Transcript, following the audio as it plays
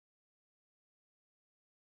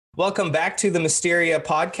Welcome back to the Mysteria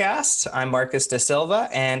podcast. I'm Marcus Da Silva,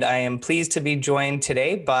 and I am pleased to be joined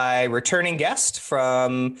today by returning guest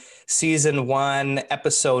from season 1,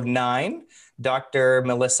 episode 9, Dr.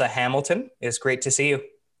 Melissa Hamilton. It's great to see you.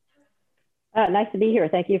 Nice to be here.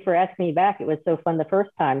 Thank you for asking me back. It was so fun the first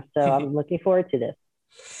time, so I'm looking forward to this.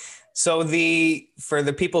 So for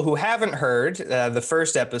the people who haven't heard the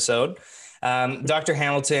first episode, Dr.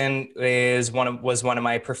 Hamilton was one of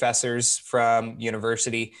my professors from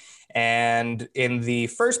university. And in the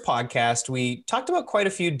first podcast, we talked about quite a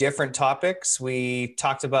few different topics. We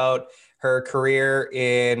talked about her career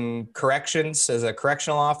in corrections as a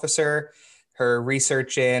correctional officer, her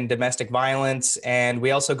research in domestic violence, and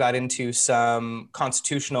we also got into some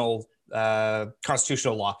constitutional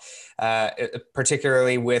law,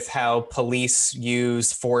 particularly with how police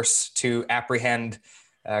use force to apprehend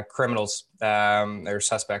criminals or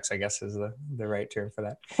suspects, I guess is the right term for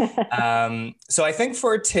that. So I think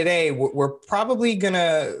for today, we're probably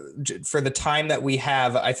for the time that we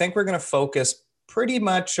have, I think we're going to focus pretty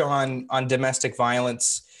much on domestic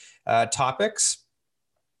violence topics.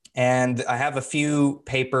 And I have a few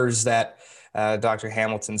papers that Dr.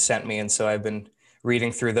 Hamilton sent me, and so I've been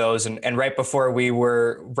reading through those. And right before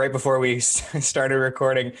we started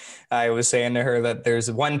recording, I was saying to her that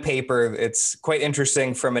there's one paper, it's quite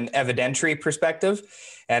interesting from an evidentiary perspective.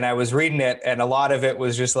 And I was reading it, and a lot of it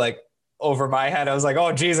was just like over my head. I was like,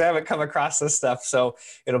 oh, geez, I haven't come across this stuff. So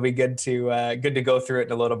it'll be good to go through it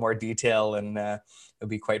in a little more detail, and it'll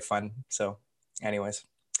be quite fun. So anyways,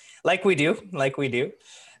 like we do.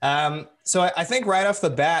 So I think right off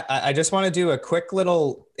the bat, I just want to do a quick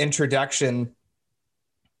little introduction.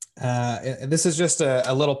 This is just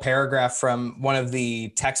a little paragraph from one of the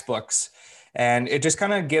textbooks, and it just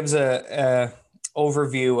kind of gives a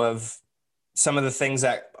overview of some of the things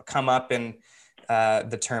that come up in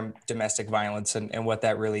the term domestic violence and what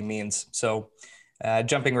that really means. So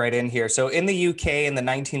jumping right in here. So in the UK in the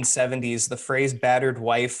 1970s, the phrase battered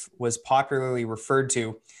wife was popularly referred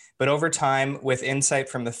to, but over time, with insight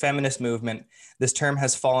from the feminist movement, this term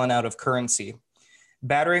has fallen out of currency.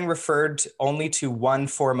 Battering referred only to one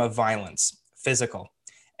form of violence, physical,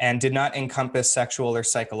 and did not encompass sexual or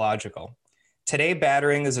psychological. Today,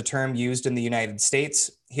 battering is a term used in the United States.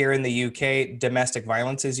 Here in the UK, domestic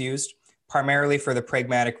violence is used, primarily for the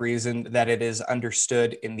pragmatic reason that it is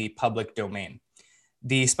understood in the public domain.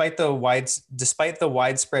 Despite the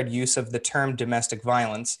widespread use of the term domestic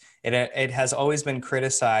violence, it has always been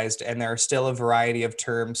criticized, and there are still a variety of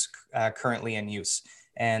terms currently in use.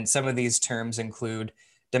 And some of these terms include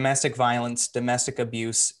domestic violence, domestic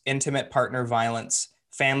abuse, intimate partner violence,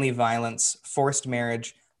 family violence, forced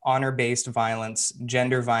marriage, honor-based violence,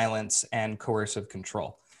 gender violence, and coercive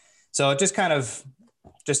control. So just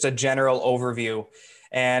a general overview.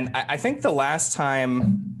 And I think the last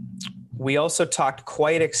time we also talked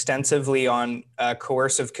quite extensively on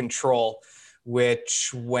coercive control,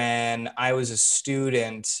 which when I was a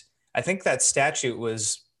student, I think that statute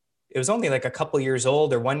was only like a couple years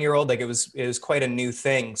old or 1 year old. Like it was quite a new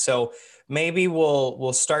thing. So maybe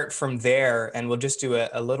we'll start from there, and we'll just do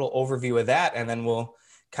a little overview of that, and then we'll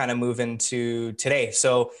kind of move into today.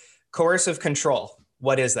 So coercive control,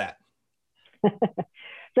 what is that?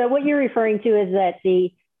 So what you're referring to is that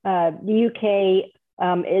the UK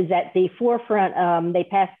is at the forefront. They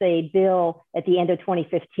passed a bill at the end of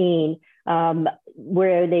 2015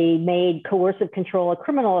 where they made coercive control a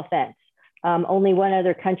criminal offense. Only one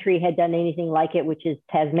other country had done anything like it, which is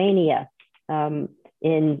Tasmania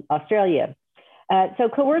in Australia. So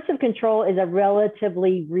coercive control is a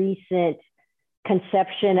relatively recent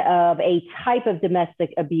conception of a type of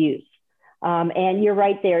domestic abuse. And you're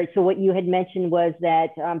right there. So what you had mentioned was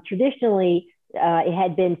that traditionally it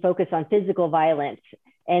had been focused on physical violence.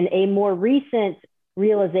 And a more recent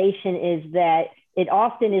realization is that it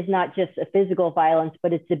often is not just a physical violence,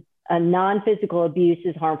 but it's a non-physical abuse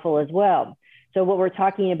is harmful as well. So what we're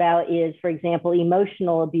talking about is, for example,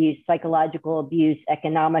 emotional abuse, psychological abuse,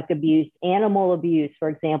 economic abuse, animal abuse, for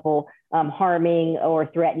example, harming or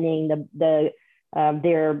threatening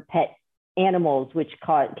their pet animals, which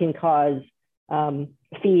can cause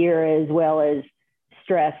fear as well as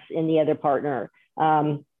stress in the other partner.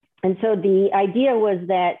 And so the idea was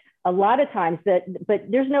that a lot of times but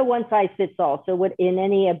there's no one size fits all. So in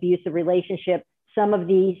any abusive relationship,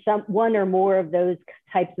 one or more of those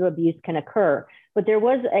types of abuse can occur. But there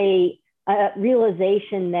was a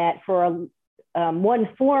realization that for one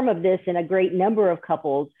form of this in a great number of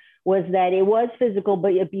couples was that it was physical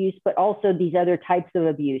abuse, but also these other types of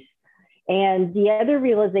abuse. And the other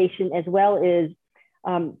realization as well is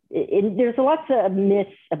there's lots of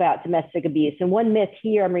myths about domestic abuse. And one myth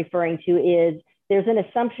here I'm referring to is there's an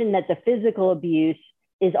assumption that the physical abuse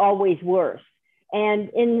is always worse. And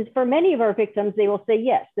for many of our victims, they will say,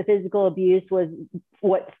 yes, the physical abuse was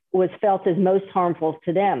what was felt as most harmful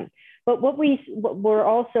to them. But what we're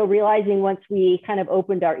also realizing once we kind of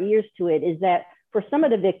opened our ears to it is that for some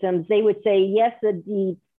of the victims, they would say, yes,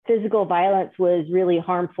 the physical violence was really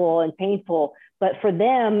harmful and painful. But for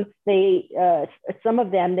them, some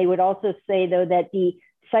of them, they would also say, though, that the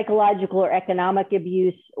psychological or economic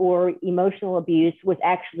abuse or emotional abuse was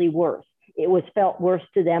actually worse. It was felt worse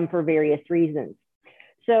to them for various reasons.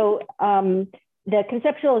 So the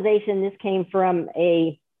conceptualization, this came from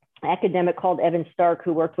an academic called Evan Stark,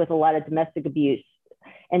 who worked with a lot of domestic abuse.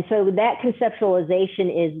 And so that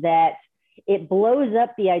conceptualization is that it blows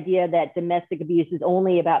up the idea that domestic abuse is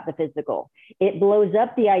only about the physical. It blows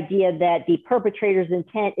up the idea that the perpetrator's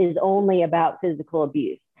intent is only about physical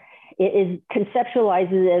abuse. It is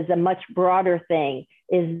conceptualized as a much broader thing,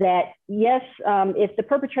 is that, yes, if the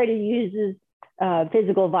perpetrator uses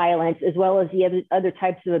physical violence as well as the other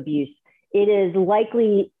types of abuse, it is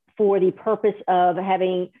likely for the purpose of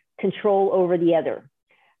having control over the other.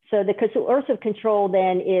 So the coercive control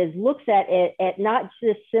then looks at it at not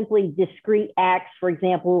just simply discrete acts, for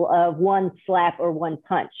example, of one slap or one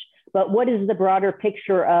punch, but what is the broader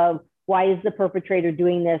picture of why is the perpetrator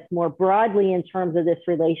doing this more broadly in terms of this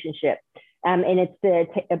relationship? And it's to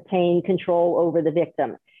obtain control over the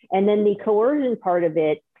victim. And then the coercion part of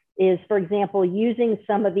it is, for example, using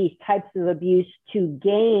some of these types of abuse to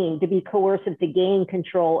be coercive, to gain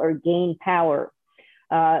control or gain power.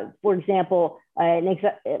 For example, an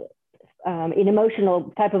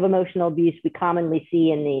emotional type of emotional abuse we commonly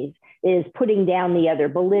see in these is putting down the other,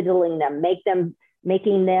 belittling them,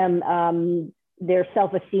 making them their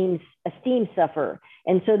self-esteem suffer.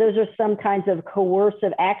 And so those are some kinds of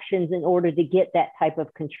coercive actions in order to get that type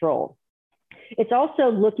of control. It's also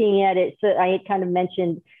looking at it, so I had kind of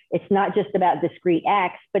mentioned, it's not just about discrete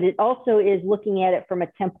acts, but it also is looking at it from a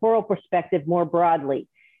temporal perspective more broadly.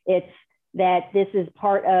 It's that this is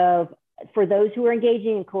part of, for those who are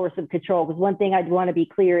engaging in coercive control, because one thing I'd want to be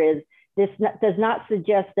clear is this does not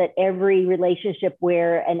suggest that every relationship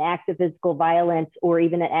where an act of physical violence or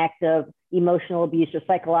even an act of emotional abuse or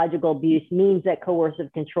psychological abuse means that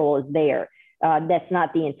coercive control is there. That's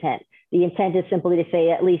not the intent. The intent is simply to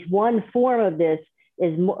say at least one form of this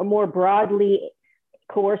is more broadly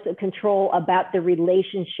coercive control about the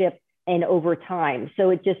relationship and over time.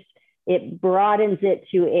 So it broadens it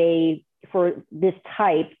for this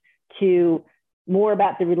type to more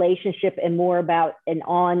about the relationship and more about an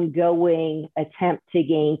ongoing attempt to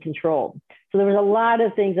gain control. So there was a lot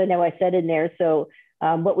of things I know I said in there. So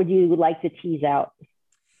what would you like to tease out?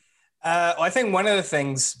 Well, I think one of the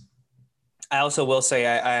things I also will say,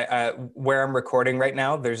 I where I'm recording right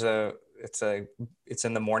now, it's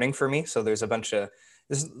in the morning for me. So there's a bunch of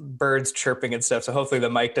birds chirping and stuff. So hopefully the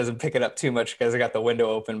mic doesn't pick it up too much because I got the window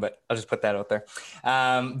open, but I'll just put that out there.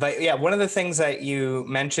 But yeah, one of the things that you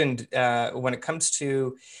mentioned when it comes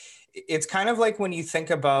to, it's kind of like when you think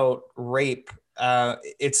about rape,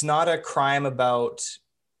 it's not a crime about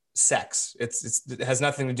sex. It has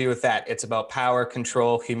nothing to do with that. It's about power,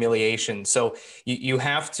 control, humiliation. So you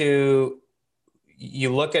have to,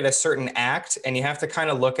 you look at a certain act and you have to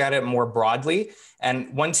kind of look at it more broadly.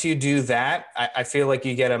 And once you do that, I feel like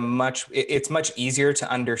you get it's much easier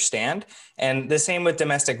to understand. And the same with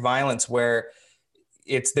domestic violence, where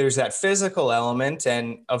there's that physical element.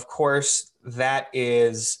 And of course that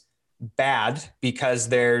is bad because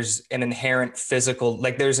there's an inherent physical,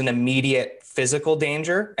 like there's an immediate physical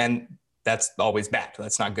danger, and that's always bad.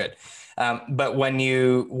 That's not good. But when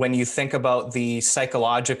you think about the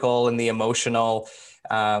psychological and the emotional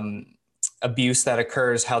abuse that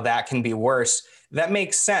occurs, how that can be worse, that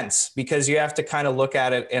makes sense because you have to kind of look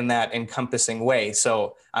at it in that encompassing way.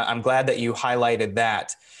 So I'm glad that you highlighted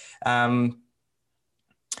that. Yeah,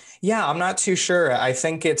 I'm not too sure. I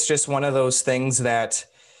think it's just one of those things that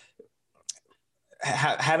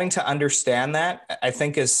having to understand that, I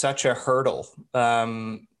think, is such a hurdle.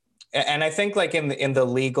 And I think like in the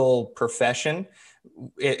legal profession,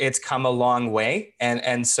 it's come a long way.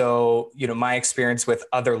 And so, my experience with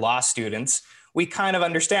other law students, we kind of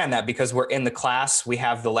understand that because we're in the class, we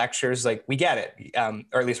have the lectures, like we get it,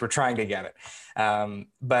 or at least we're trying to get it.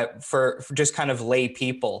 But for just kind of lay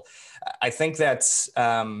people, I think that's,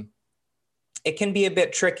 it can be a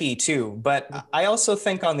bit tricky too. But I also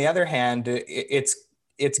think on the other hand, it's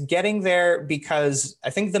getting there because I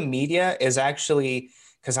think the media is actually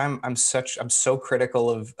because I'm so critical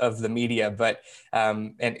of the media, but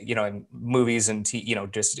and in movies and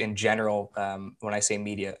just in general, when I say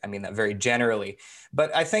media, I mean that very generally.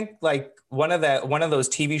 But I think like one of those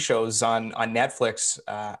TV shows on Netflix,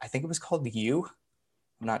 I think it was called You.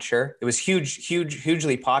 I'm not sure. It was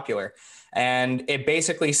hugely popular. And it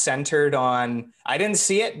basically centered on, I didn't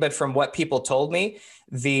see it, but from what people told me,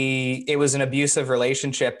 it was an abusive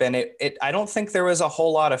relationship. And I don't think there was a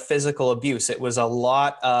whole lot of physical abuse. It was a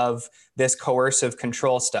lot of this coercive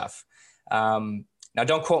control stuff. Now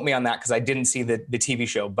don't quote me on that because I didn't see the TV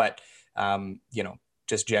show, but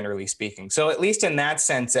just generally speaking. So at least in that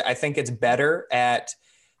sense, I think it's better at,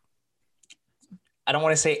 I don't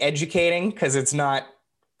want to say educating because it's not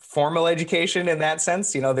formal education in that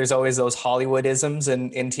sense. There's always those Hollywoodisms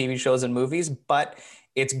in TV shows and movies, but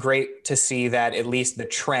it's great to see that at least the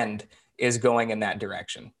trend is going in that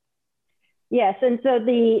direction. Yes, and so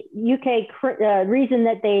the UK reason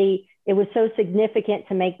that it was so significant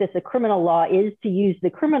to make this a criminal law is to use the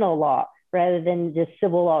criminal law rather than just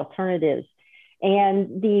civil alternatives.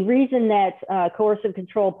 And the reason that coercive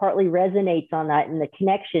control partly resonates on that and the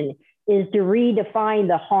connection is to redefine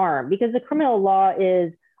the harm, because the criminal law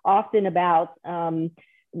is often about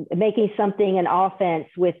making something an offense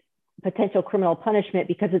with potential criminal punishment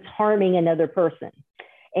because it's harming another person.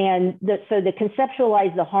 And so to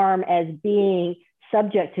conceptualize the harm as being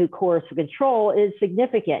subject to coercive control is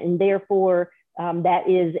significant. And therefore, that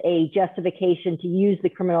is a justification to use the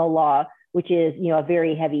criminal law, which is a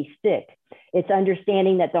very heavy stick. It's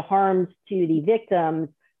understanding that the harms to the victims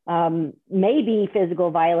may be physical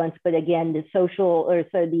violence, but again, the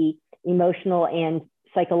emotional and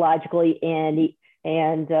psychologically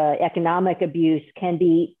and economic abuse can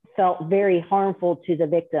be felt very harmful to the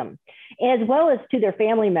victim, as well as to their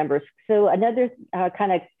family members. So another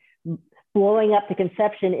kind of blowing up the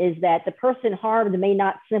conception is that the person harmed may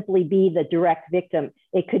not simply be the direct victim.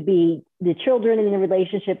 It could be the children in the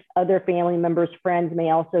relationships, other family members, friends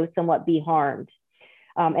may also somewhat be harmed,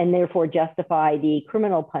 and therefore justify the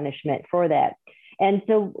criminal punishment for that. And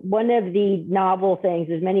so one of the novel things,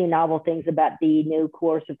 there's many novel things about the new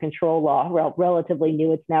coercive control law, relatively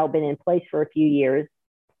new, it's now been in place for a few years,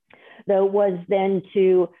 though, was then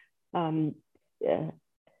to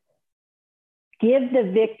give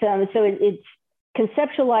the victim, so it's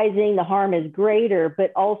conceptualizing the harm as greater,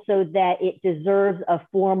 but also that it deserves a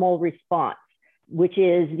formal response, which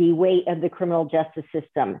is the weight of the criminal justice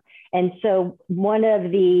system. And so one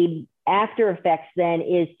of the after effects then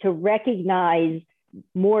is to recognize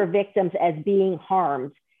more victims as being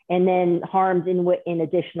harmed and then harmed in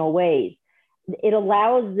additional ways. It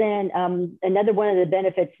allows then, another one of the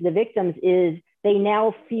benefits to the victims is they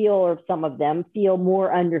now feel, or some of them feel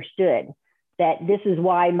more understood, that this is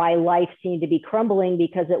why my life seemed to be crumbling,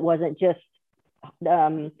 because it wasn't just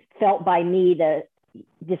felt by me, the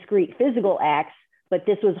discrete physical acts, but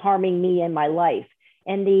this was harming me and my life.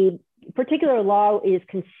 And the particular law is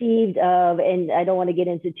conceived of, and I don't want to get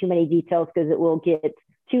into too many details because it will get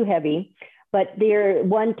too heavy, but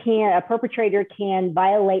a perpetrator can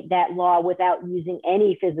violate that law without using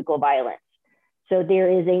any physical violence. So there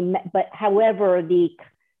is but however, the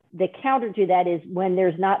counter to that is when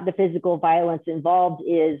there's not the physical violence involved,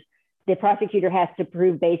 is the prosecutor has to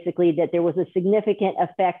prove basically that there was a significant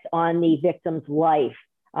effect on the victim's life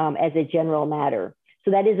as a general matter.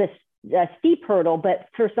 So that is a steep hurdle, but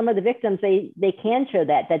for some of the victims, they can show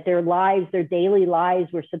that their lives, their daily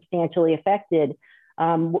lives were substantially affected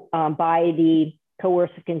by the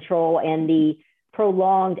coercive control and the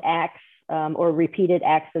prolonged acts or repeated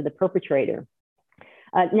acts of the perpetrator.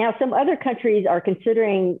 Now, some other countries are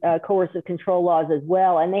considering coercive control laws as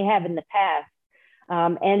well, and they have in the past.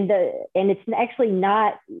 And it's actually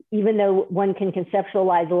not, even though one can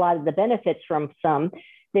conceptualize a lot of the benefits from some,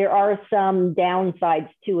 there are some downsides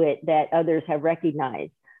to it that others have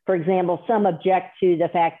recognized. For example, some object to the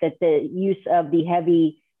fact that the use of the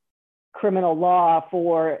heavy criminal law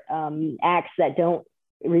for acts that don't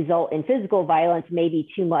result in physical violence may be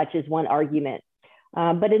too much, is one argument.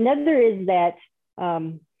 But another is that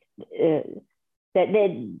some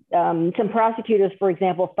prosecutors, for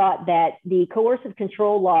example, thought that the coercive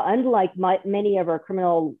control law, unlike many of our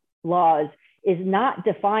criminal laws, is not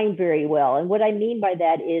defined very well. And what I mean by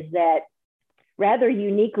that is that rather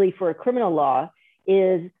uniquely for a criminal law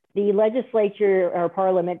is the legislature or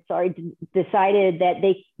parliament, decided that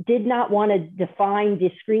they did not want to define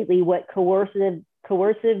discreetly what coercive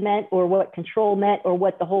meant or what control meant or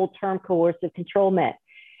what the whole term coercive control meant.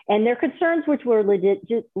 And their concerns, which were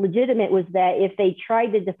legitimate, was that if they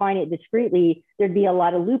tried to define it discreetly, there'd be a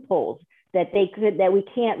lot of loopholes, that we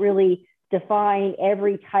can't really define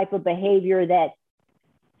every type of behavior that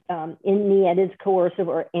in the end is coercive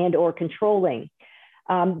or controlling.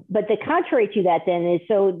 But the contrary to that then is,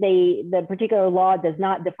 so the particular law does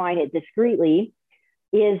not define it discreetly,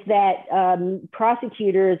 is that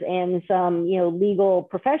prosecutors and some legal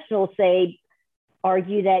professionals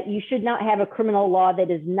argue that you should not have a criminal law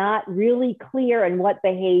that is not really clear in what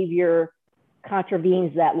behavior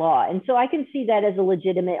contravenes that law. And so I can see that as a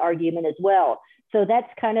legitimate argument as well. So that's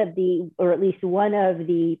kind of or at least one of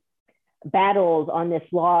the battles on this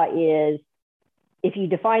law is, if you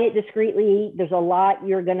define it discreetly, there's a lot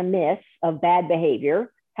you're going to miss of bad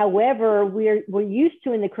behavior. However, we're used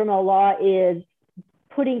to in the criminal law is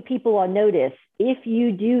putting people on notice. If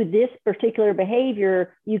you do this particular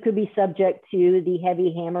behavior, you could be subject to the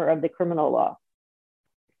heavy hammer of the criminal law.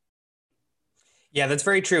 Yeah, that's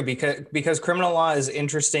very true, because criminal law is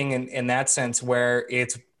interesting in that sense, where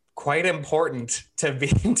it's quite important to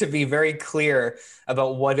be very clear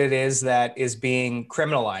about what it is that is being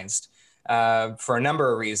criminalized for a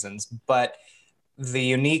number of reasons. But the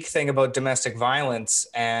unique thing about domestic violence,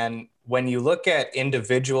 and when you look at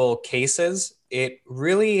individual cases, it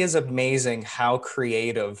really is amazing how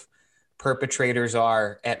creative perpetrators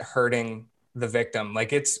are at hurting the victim.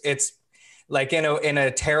 Like it's like in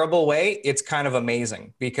a terrible way, it's kind of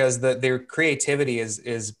amazing, because their creativity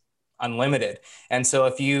is unlimited. And so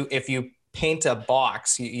if you paint a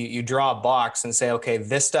box, you draw a box and say, okay,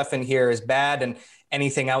 this stuff in here is bad and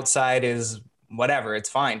anything outside is whatever, it's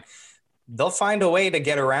fine. They'll find a way to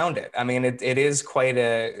get around it. I mean, it is quite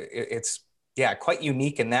quite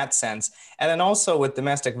unique in that sense. And then also with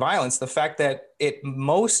domestic violence, the fact that it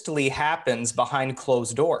mostly happens behind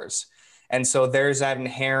closed doors. And so there's that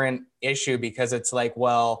inherent issue, because it's like,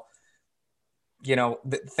 well,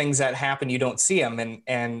 things that happen, you don't see them.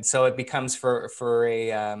 And so it becomes for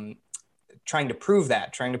trying to prove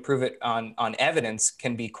it on evidence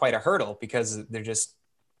can be quite a hurdle, because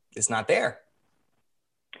it's not there.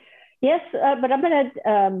 Yes, but I'm going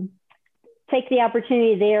to take the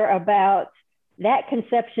opportunity there about that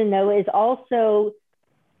conception, though, is also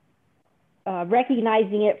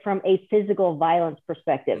recognizing it from a physical violence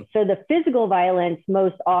perspective. So the physical violence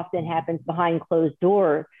most often happens behind closed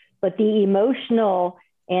doors, but the emotional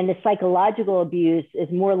and the psychological abuse is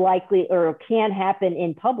more likely or can happen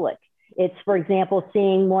in public. It's, for example,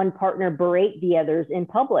 seeing one partner berate the others in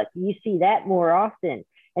public. You see that more often.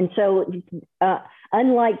 And so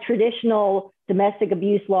unlike traditional domestic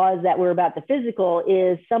abuse laws that were about the physical,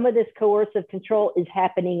 is some of this coercive control is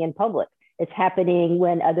happening in public. It's happening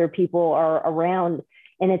when other people are around.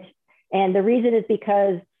 And the reason is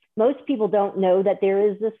because most people don't know that there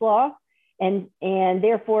is this law, and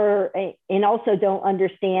therefore, and also don't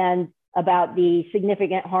understand about the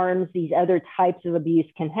significant harms these other types of abuse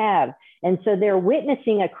can have. And so they're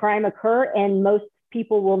witnessing a crime occur, and most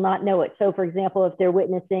people will not know it. So for example, if they're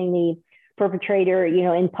witnessing the perpetrator,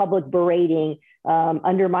 in public berating,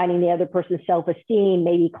 undermining the other person's self-esteem,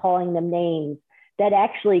 maybe calling them names, that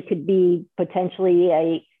actually could be potentially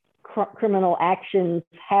a criminal action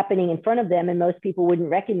happening in front of them, and most people wouldn't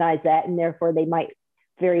recognize that, and therefore they might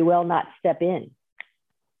very well not step in.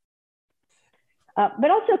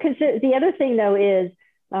 But also consider, the other thing though is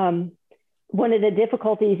one of the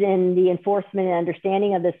difficulties in the enforcement and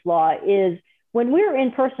understanding of this law is when we're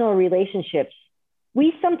in personal relationships,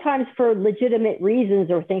 we sometimes, for legitimate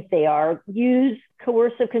reasons or think they are, use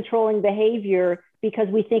coercive controlling behavior because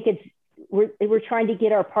we think we're trying to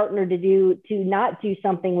get our partner to not do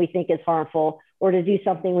something we think is harmful, or to do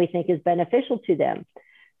something we think is beneficial to them.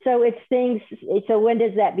 So so when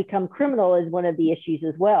does that become criminal is one of the issues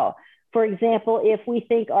as well. For example, if we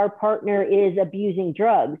think our partner is abusing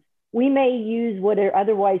drugs, we may use what are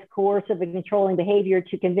otherwise coercive and controlling behavior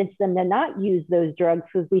to convince them to not use those drugs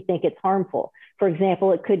because we think it's harmful. For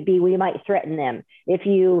example, it could be we might threaten them. If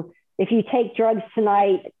you take drugs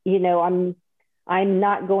tonight, I'm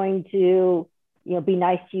not going to be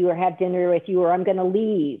nice to you or have dinner with you, or I'm going to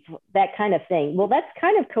leave, that kind of thing. Well, that's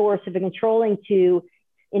kind of coercive and controlling to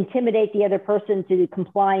intimidate the other person to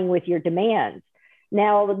complying with your demands.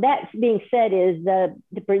 Now, that being said, is the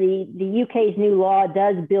UK's new law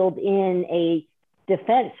does build in a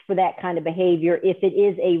defense for that kind of behavior if it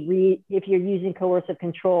is if you're using coercive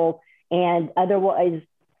control and otherwise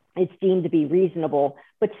it's deemed to be reasonable.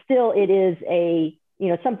 But still, it is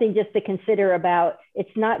something just to consider about.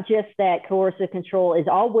 It's not just that coercive control is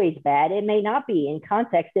always bad. It may not be. In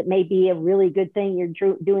context, it may be a really good thing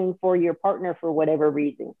you're doing for your partner for whatever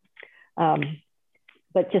reason.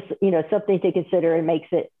 But just, something to consider, and makes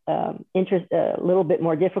it a little bit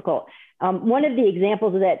more difficult. One of the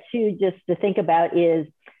examples of that too, just to think about, is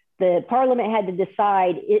the Parliament had to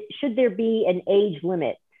decide, should there be an age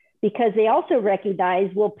limit? because they also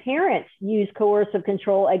recognize, well, parents use coercive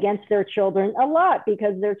control against their children a lot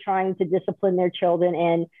because they're trying to discipline their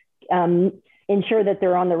children and ensure that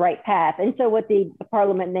they're on the right path. And so what the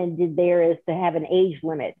parliament then did there is to have an age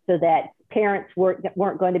limit so that parents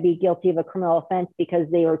weren't going to be guilty of a criminal offense because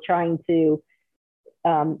they were trying to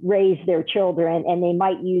raise their children, and they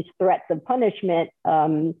might use threats of punishment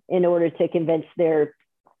in order to convince their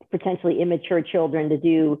potentially immature children to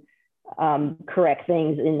do correct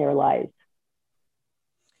things in their lives.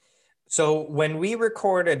 So when we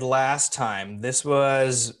recorded last time, this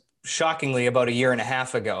was shockingly about a year and a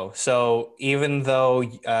half ago. So even though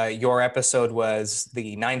your episode was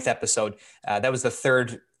the 9th episode, that was the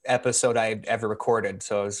 3rd episode I had ever recorded.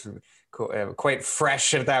 So it was quite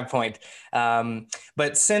fresh at that point.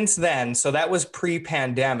 But since then, so that was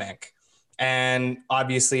pre-pandemic. And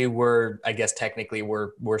obviously I guess technically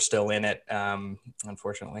we're still in it,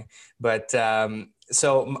 unfortunately. But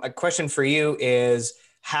so a question for you is,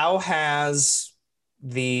 how has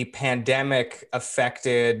the pandemic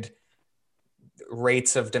affected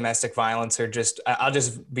rates of domestic violence, or just, I'll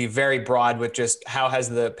just be very broad with just how has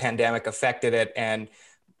the pandemic affected it, and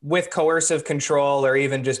with coercive control, or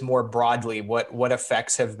even just more broadly, what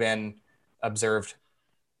effects have been observed?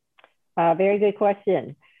 Very good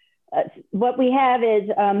question. What we have is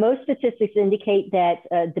most statistics indicate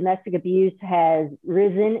that domestic abuse has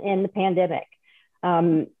risen in the pandemic.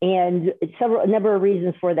 And a number of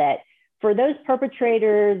reasons for that. For those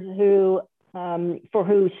perpetrators for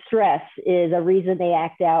who stress is a reason they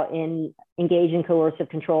act out and engage in coercive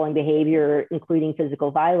controlling behavior, including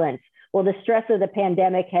physical violence. Well, the stress of the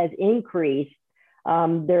pandemic has increased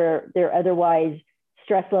their otherwise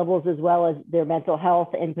stress levels, as well as their mental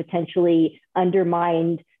health, and potentially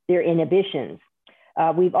undermined their inhibitions.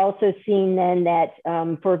 We've also seen then that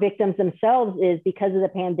for victims themselves, is because of the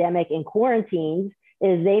pandemic and quarantines,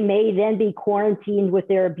 is they may then be quarantined with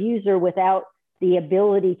their abuser without the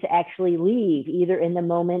ability to actually leave, either in the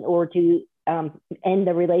moment or to end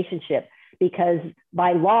the relationship. Because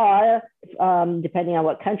by law, depending on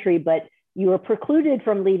what country, but you are precluded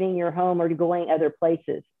from leaving your home or going other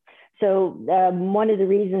places. So one of the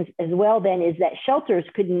reasons as well then is that shelters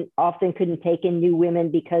often couldn't take in new women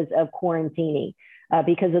because of quarantining,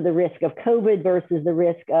 because of the risk of COVID versus the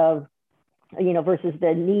risk of, versus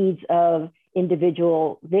the needs of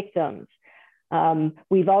individual victims.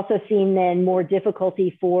 We've also seen then more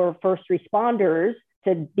difficulty for first responders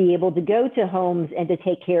to be able to go to homes and to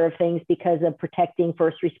take care of things because of protecting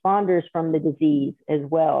first responders from the disease as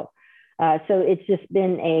well. So it's just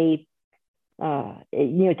been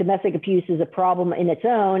domestic abuse is a problem in its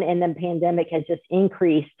own, and then pandemic has just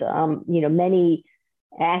increased, many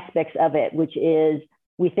aspects of it, which is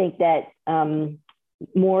we think that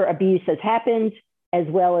more abuse has happened, as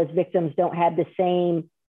well as victims don't have the same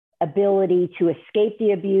ability to escape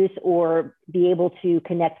the abuse or be able to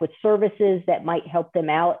connect with services that might help them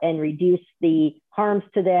out and reduce the harms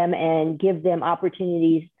to them and give them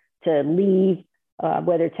opportunities to leave,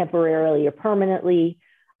 whether temporarily or permanently.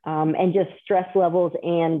 And just stress levels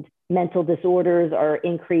and mental disorders are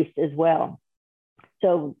increased as well.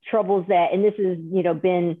 So troubles that, and this has,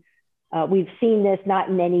 we've seen this not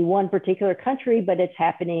in any one particular country, but it's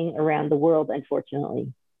happening around the world,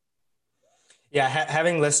 unfortunately. Yeah,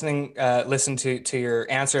 having listened to your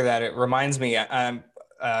answer to that, it reminds me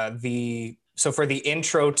so for the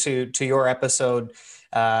intro to your episode,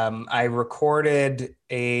 I recorded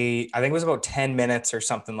I think it was about 10 minutes or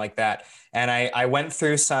something like that. And I went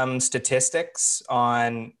through some statistics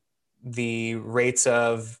on the rates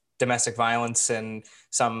of domestic violence and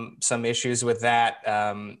some issues with that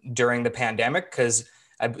during the pandemic.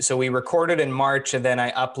 So we recorded in March, and then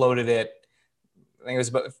I uploaded it, I think it was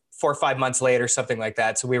about 4 or 5 months later, something like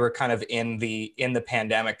that. So we were kind of in the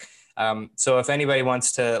pandemic. So if anybody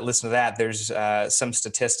wants to listen to that, there's some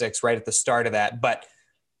statistics right at the start of that. But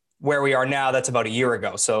where we are now, that's about a year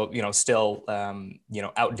ago. So, still,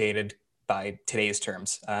 outdated by today's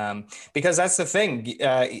terms. Because that's the thing,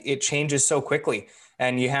 it changes so quickly,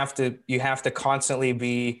 and you have to constantly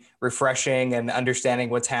be refreshing and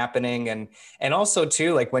understanding what's happening. And also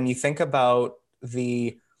too, like when you think about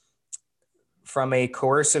from a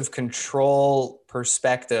coercive control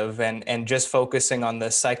perspective and just focusing on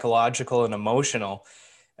the psychological and emotional,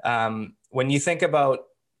 when you think about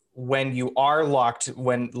when you are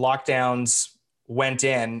when lockdowns went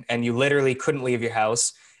in and you literally couldn't leave your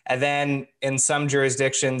house, and then in some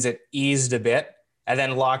jurisdictions it eased a bit and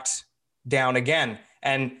then locked down again.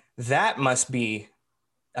 And that must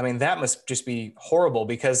just be horrible,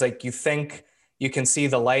 because like you think you can see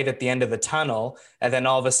the light at the end of the tunnel. And then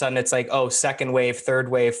all of a sudden it's like, oh, second wave, third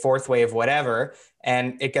wave, fourth wave, whatever.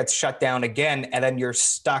 And it gets shut down again. And then you're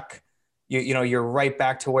stuck, you're right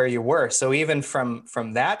back to where you were. So even from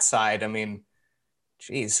that side, I mean,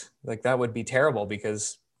 geez, like that would be terrible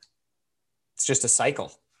because it's just a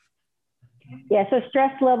cycle. Yeah, so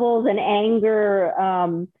stress levels and anger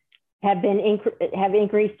have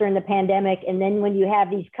increased during the pandemic, and then when you have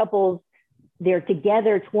these couples, they're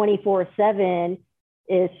together 24/7.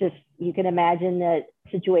 It's just, you can imagine the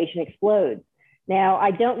situation explodes. Now,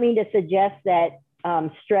 I don't mean to suggest that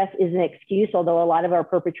stress is an excuse, although a lot of our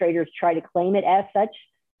perpetrators try to claim it as such.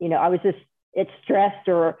 It's stressed,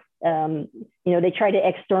 or they try to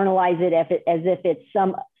externalize it as if it's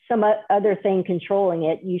some other thing controlling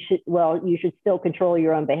it. You should still control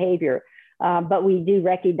your own behavior. But we do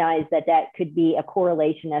recognize that could be a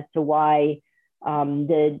correlation as to why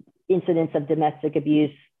the incidents of domestic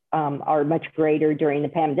abuse are much greater during the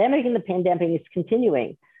pandemic, and the pandemic is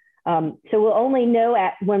continuing. So we'll only know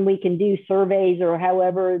when we can do surveys or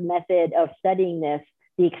however method of studying this,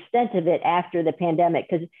 the extent of it after the pandemic,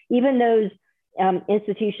 because even those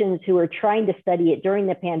institutions who are trying to study it during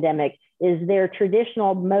the pandemic, is their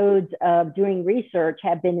traditional modes of doing research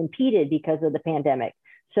have been impeded because of the pandemic.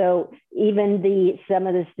 So even some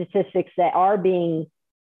of the statistics that are being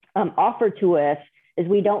offered to us is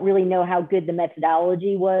we don't really know how good the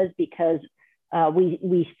methodology was, because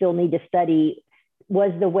we still need to study.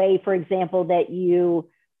 Was the way, for example, that you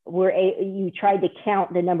tried to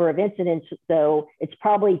count the number of incidents, so it's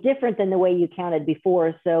probably different than the way you counted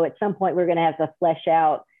before. So at some point we're going to have to flesh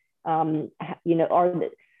out, are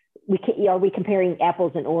we comparing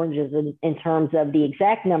apples and oranges in terms of the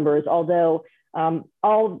exact numbers? Although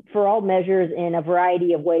for all measures in a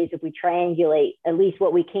variety of ways, if we triangulate, at least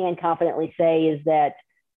what we can confidently say is that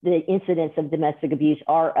the incidents of domestic abuse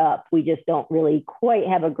are up. We just don't really quite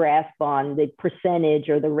have a grasp on the percentage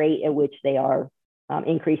or the rate at which they are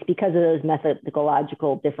increased because of those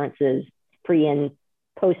methodological differences pre and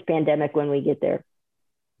post pandemic when we get there.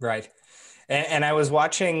 Right. And I was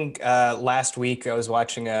watching last week, I was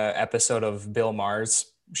watching an episode of Bill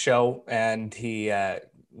Maher's show, and he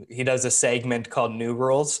does a segment called New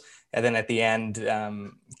Rules. And then at the end,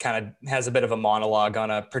 kind of has a bit of a monologue on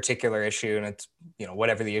a particular issue, and it's,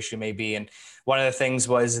 whatever the issue may be. And one of the things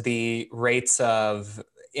was the rates of,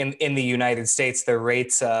 in the United States, the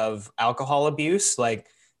rates of alcohol abuse, like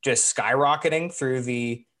just skyrocketing through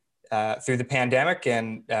the pandemic,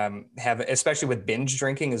 and especially with binge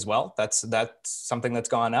drinking as well. That's something that's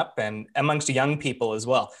gone up, and amongst young people as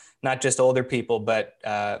well, not just older people, but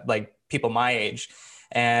like people my age.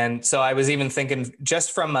 And so I was even thinking,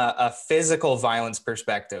 just from a physical violence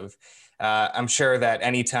perspective, I'm sure that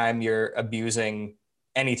anytime you're abusing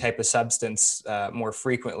any type of substance more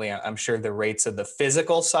frequently, I'm sure the rates of the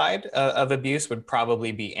physical side of abuse would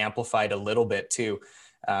probably be amplified a little bit too.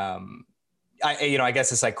 I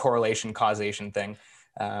guess it's like correlation causation thing,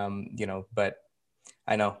 but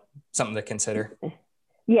I know something to consider.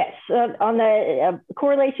 Yes. On the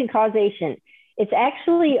correlation causation, it's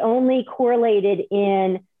actually only correlated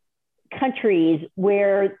in countries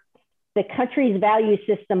where the country's value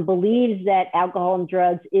system believes that alcohol and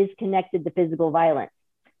drugs is connected to physical violence.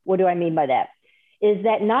 What do I mean by that? Is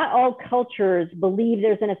that not all cultures believe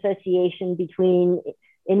there's an association between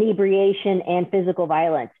inebriation and physical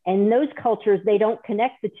violence. And in those cultures, they don't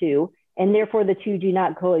connect the two, and therefore the two do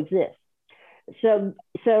not coexist. So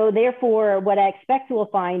therefore, what I expect we'll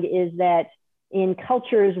find is that in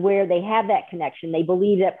cultures where they have that connection, they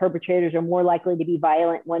believe that perpetrators are more likely to be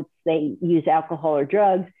violent once they use alcohol or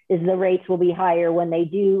drugs, is the rates will be higher when they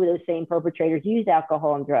do, those same perpetrators use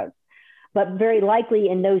alcohol and drugs. But very likely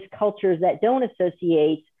in those cultures that don't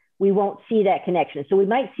associate, we won't see that connection. So we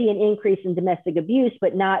might see an increase in domestic abuse,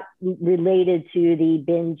 but not related to the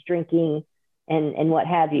binge drinking and what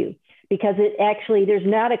have you, because there's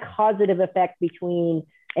not a causative effect between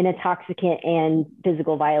an intoxicant and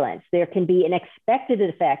physical violence. There can be an expected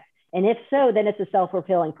effect. And if so, then it's a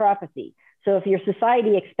self-fulfilling prophecy. So if your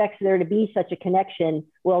society expects there to be such a connection,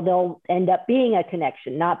 well, there'll end up being a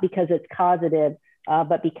connection, not because it's causative,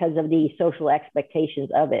 but because of the social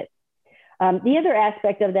expectations of it. The other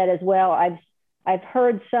aspect of that as well, I've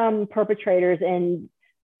heard some perpetrators and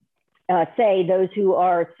say, those who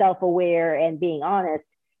are self-aware and being honest,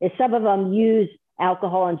 is some of them use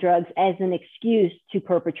alcohol and drugs as an excuse to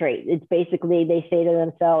perpetrate. It's basically, they say to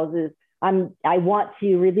themselves, I want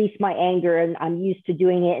to release my anger, and I'm used to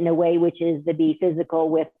doing it in a way which is to be physical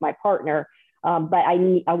with my partner. But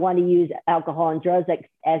I want to use alcohol and drugs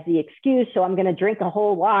as the excuse. So I'm going to drink a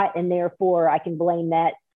whole lot, and therefore I can blame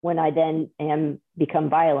that when I then become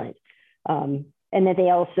violent. And that they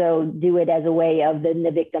also do it as a way of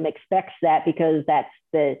the victim expects that because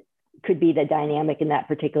could be the dynamic in that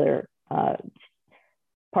particular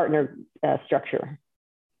partner structure.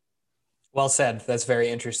 Well said. That's very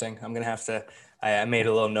interesting. I'm going to have to, I made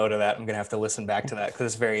a little note of that. I'm going to have to listen back to that because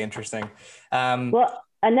it's very interesting. Well,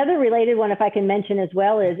 another related one, if I can mention as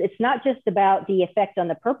well, is it's not just about the effect on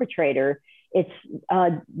the perpetrator. It's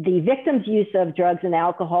the victim's use of drugs and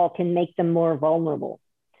alcohol can make them more vulnerable.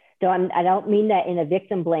 So I don't mean that in a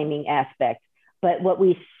victim blaming aspect, but what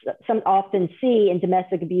we often see in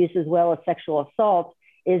domestic abuse as well as sexual assault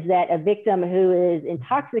is that a victim who is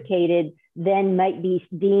intoxicated then might be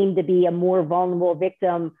deemed to be a more vulnerable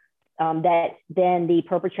victim that then the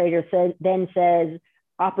perpetrator then says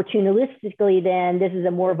opportunistically, then this is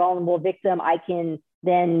a more vulnerable victim. I can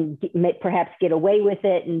then perhaps get away with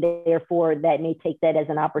it. And therefore that may take that as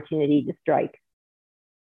an opportunity to strike.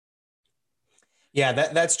 Yeah,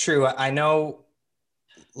 that's true. I know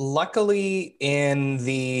luckily in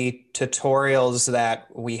the tutorials that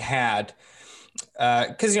we had,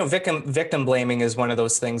 because victim blaming is one of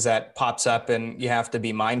those things that pops up and you have to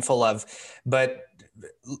be mindful of. But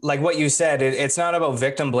like what you said, it's not about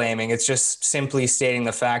victim blaming. It's just simply stating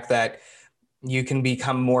the fact that you can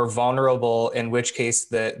become more vulnerable, in which case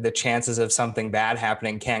the chances of something bad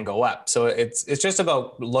happening can go up. So it's just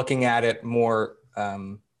about looking at it more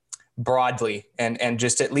broadly and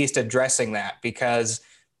just at least addressing that, because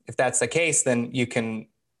if that's the case, then you can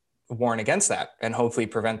warn against that and hopefully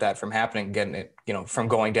prevent that from happening, getting it, from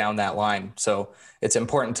going down that line. So it's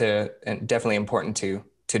important and definitely important to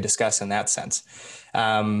discuss in that sense.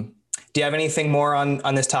 Do you have anything more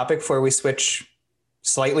on this topic before we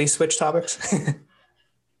slightly switch topics?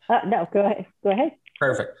 No, go ahead.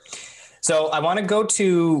 Perfect. So I want to go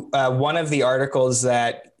to one of the articles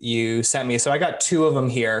that you sent me. So I got two of them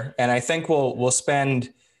here, and I think we'll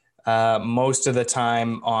spend most of the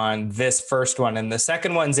time on this first one. And the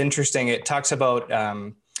second one's interesting. It talks about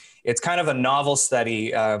it's kind of a novel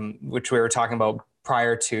study, which we were talking about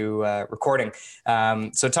prior to recording.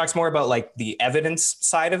 So it talks more about like the evidence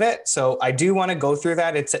side of it. So I do want to go through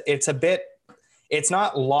that. It's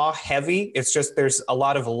not law heavy. It's just there's a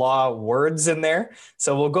lot of law words in there.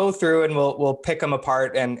 So we'll go through and we'll pick them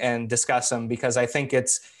apart and discuss them, because I think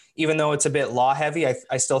even though it's a bit law heavy,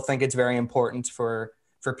 I still think it's very important for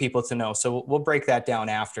people to know. So we'll break that down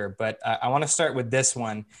after. But I want to start with this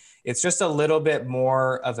one. It's just a little bit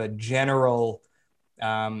more of a general,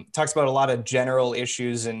 talks about a lot of general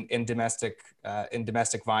issues in domestic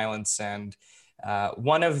violence. And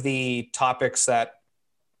one of the topics that,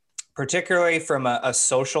 particularly from a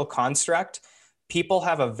social construct, people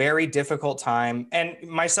have a very difficult time, and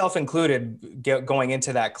myself included, going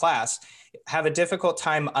into that class, have a difficult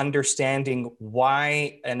time understanding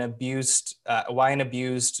why an abused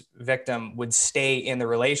victim would stay in the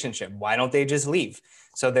relationship. Why don't they just leave?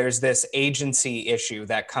 So there's this agency issue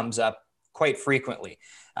that comes up quite frequently.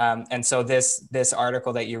 And so this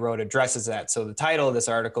article that you wrote addresses that. So the title of this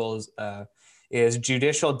article is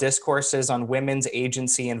Judicial Discourses on Women's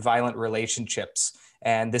Agency in Violent Relationships.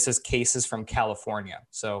 And this is cases from California.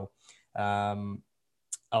 So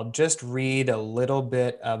I'll just read a little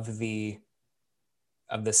bit of the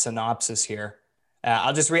synopsis here.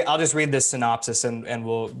 I'll just read this synopsis and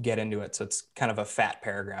we'll get into it. So it's kind of a fat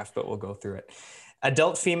paragraph, but we'll go through it.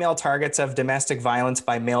 Adult female targets of domestic violence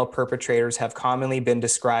by male perpetrators have commonly been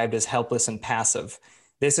described as helpless and passive.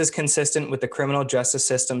 This is consistent with the criminal justice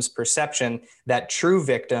system's perception that true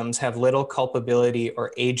victims have little culpability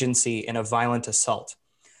or agency in a violent assault.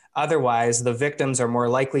 Otherwise, the victims are more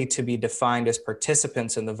likely to be defined as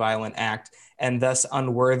participants in the violent act and thus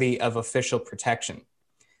unworthy of official protection.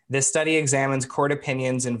 This study examines court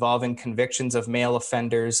opinions involving convictions of male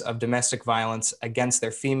offenders of domestic violence against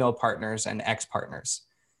their female partners and ex-partners.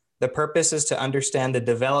 The purpose is to understand the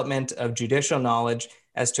development of judicial knowledge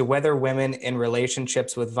as to whether women in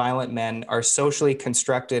relationships with violent men are socially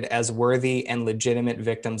constructed as worthy and legitimate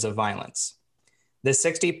victims of violence. The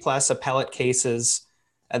 60-plus appellate case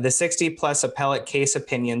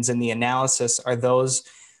opinions in the analysis are those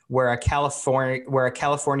where a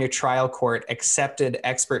California trial court accepted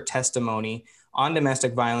expert testimony on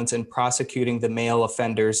domestic violence in prosecuting the male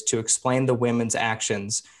offenders to explain the women's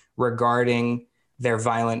actions regarding their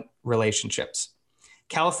violent relationships.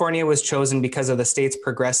 California was chosen because of the state's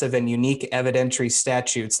progressive and unique evidentiary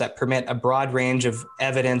statutes that permit a broad range of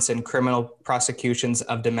evidence in criminal prosecutions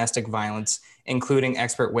of domestic violence, including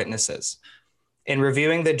expert witnesses. In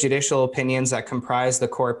reviewing the judicial opinions that comprise the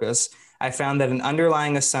corpus, I found that an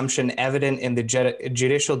underlying assumption evident in the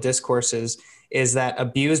judicial discourses is that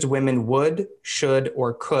abused women would, should,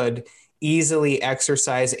 or could easily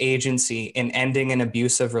exercise agency in ending an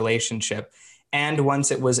abusive relationship, and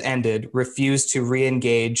once it was ended, refused to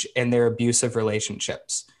re-engage in their abusive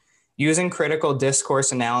relationships. Using critical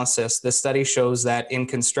discourse analysis, the study shows that in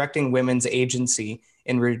constructing women's agency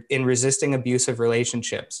in resisting abusive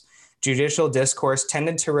relationships, judicial discourse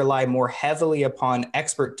tended to rely more heavily upon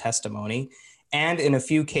expert testimony and, in a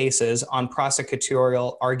few cases, on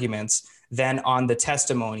prosecutorial arguments than on the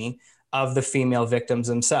testimony of the female victims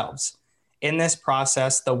themselves. In this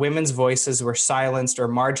process, the women's voices were silenced or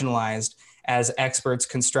marginalized as experts'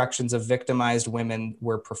 constructions of victimized women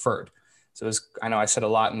were preferred. So I know I said a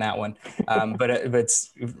lot in that one, but it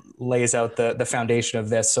lays out the foundation of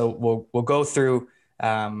this. So we'll go through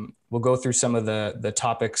some of the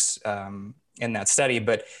topics in that study.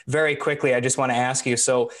 But very quickly, I just want to ask you.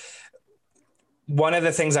 So one of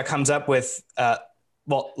the things that comes up with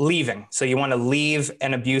leaving. So you want to leave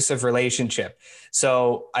an abusive relationship.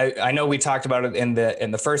 So I know we talked about it in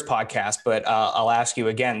the first podcast, but I'll ask you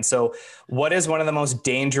again. So what is one of the most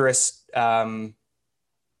dangerous? I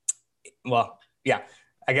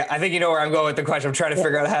think you know where I'm going with the question. I'm trying to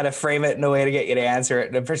figure out how to frame it in a way to get you to answer it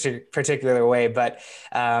in a particular way. But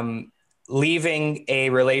leaving a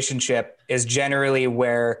relationship is generally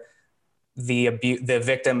where the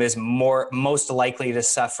victim is most likely to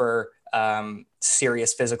suffer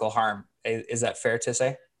serious physical harm. Is that fair to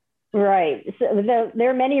say? Right. So there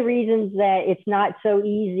are many reasons that it's not so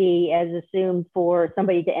easy as assumed for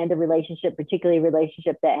somebody to end a relationship, particularly a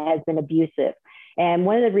relationship that has been abusive. And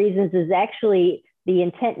one of the reasons is actually the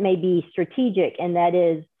intent may be strategic, and that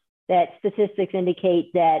is that statistics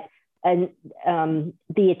indicate that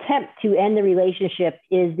the attempt to end the relationship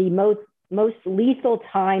is the most lethal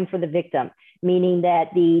time for the victim, meaning that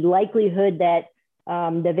the likelihood that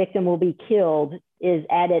the victim will be killed is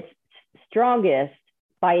at its strongest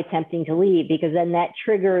by attempting to leave, because then that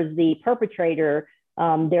triggers the perpetrator,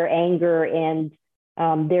 their anger, and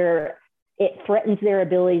it threatens their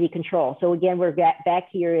ability to control. So again, we're back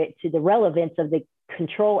here to the relevance of the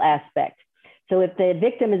control aspect. So if the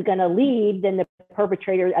victim is going to leave, then the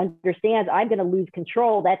perpetrator understands, I'm going to lose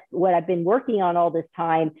control. That's what I've been working on all this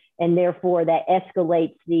time. And therefore that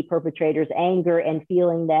escalates the perpetrator's anger and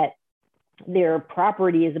feeling that their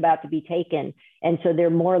property is about to be taken. And so they're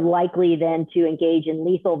more likely then to engage in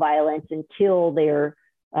lethal violence and kill the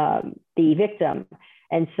victim.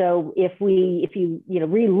 And so if you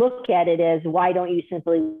relook at it as, why don't you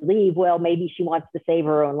simply leave? Well, maybe she wants to save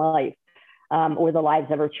her own life or the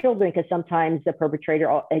lives of her children, because sometimes the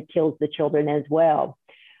perpetrator kills the children as well.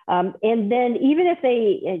 And then even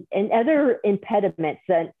if and other impediments,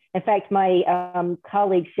 in fact, my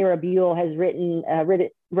colleague Sarah Buell has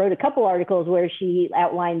wrote a couple articles where she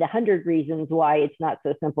outlined 100 reasons why it's not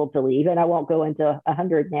so simple to leave, and I won't go into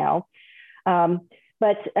 100 now.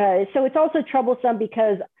 But so it's also troublesome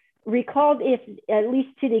because recall, if at least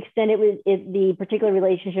to the extent the particular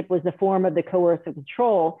relationship was the form of the coercive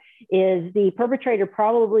control, is the perpetrator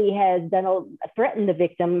probably has threatened the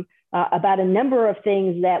victim about a number of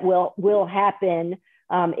things that will happen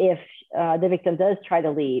if the victim does try to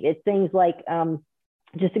leave. It's things like,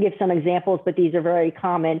 just to give some examples, but these are very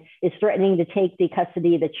common, is threatening to take the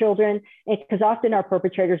custody of the children, because often our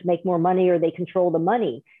perpetrators make more money or they control the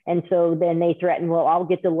money. And so then they threaten, well, I'll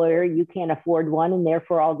get the lawyer, you can't afford one, and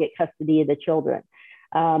therefore I'll get custody of the children.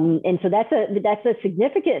 And so that's a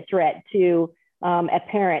significant threat to a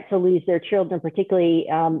parent to lose their children, particularly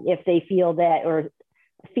if they feel that, or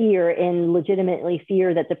fear and legitimately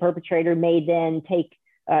fear that the perpetrator may then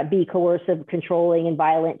be coercive, controlling, and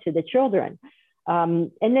violent to the children.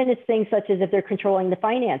 And then it's things such as if they're controlling the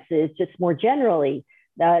finances, just more generally,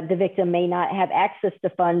 the victim may not have access to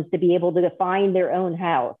funds to be able to find their own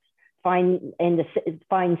house, find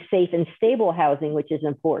safe and stable housing, which is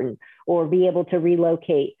important, or be able to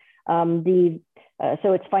relocate. So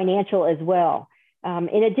it's financial as well.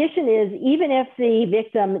 In addition is, even if the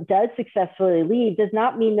victim does successfully leave, does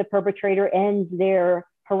not mean the perpetrator ends their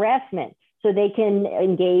harassment. So they can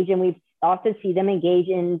engage, and we often see them engage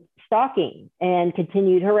in stalking and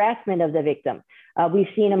continued harassment of the victim. We've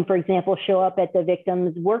seen them, for example, show up at the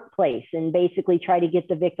victim's workplace and basically try to get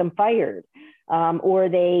the victim fired, or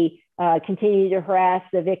they continue to harass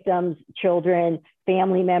the victim's children,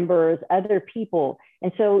 family members, other people.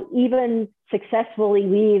 And so even successfully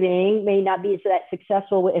leaving may not be that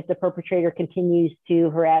successful if the perpetrator continues to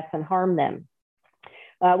harass and harm them.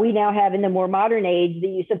 We now have, in the more modern age, the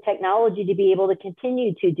use of technology to be able to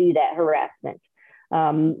continue to do that harassment,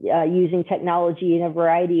 using technology in a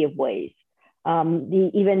variety of ways.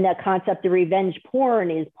 Even the concept of revenge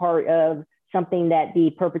porn is part of something that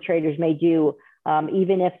the perpetrators may do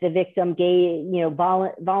even if the victim gave,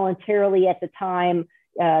 voluntarily at the time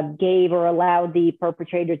gave or allowed the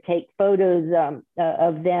perpetrator to take photos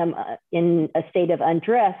of them in a state of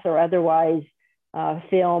undress or otherwise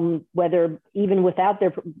film, whether even with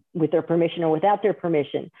their permission or without their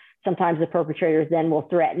permission. Sometimes the perpetrators then will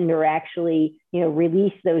threaten or actually,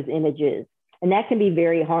 release those images. And that can be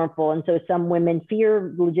very harmful. And so some women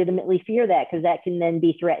legitimately fear that, because that can then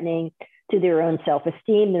be threatening to their own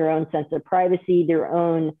self-esteem, their own sense of privacy, their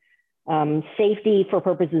own safety for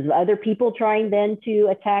purposes of other people trying then to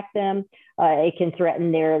attack them. It can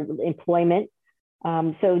threaten their employment.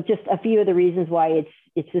 So just a few of the reasons why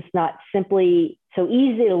it's just not simply so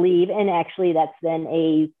easy to leave. And actually that's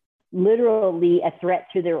then literally a threat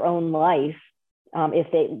to their own life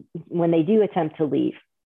when they do attempt to leave.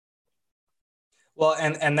 Well,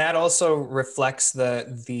 and that also reflects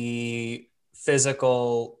the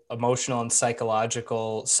physical, emotional, and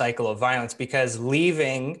psychological cycle of violence, because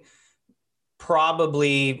leaving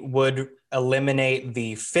probably would eliminate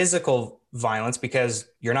the physical violence because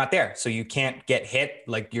you're not there. So you can't get hit,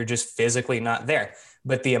 like you're just physically not there.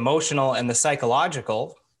 But the emotional and the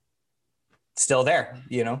psychological, still there,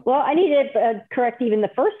 Well, I need to correct even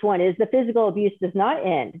the first one is the physical abuse does not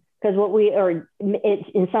end, because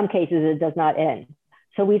in some cases it does not end.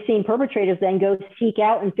 So we've seen perpetrators then go seek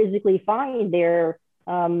out and physically find their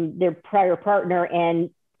prior partner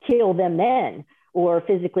and kill them then, or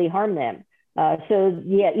physically harm them. So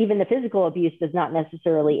yeah, even the physical abuse does not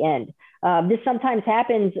necessarily end. This sometimes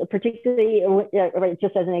happens, particularly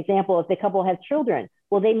just as an example, if the couple has children.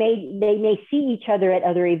 Well, they may see each other at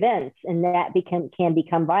other events, and that can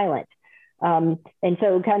become violent. And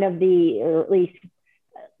so, kind of or at least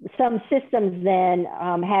some systems then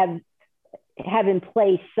have in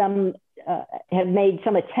place have made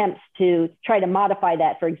some attempts to try to modify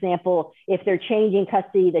that. For example, if they're changing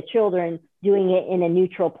custody of the children, doing it in a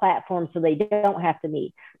neutral platform so they don't have to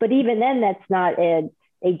meet. But even then, that's not a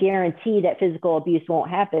guarantee that physical abuse won't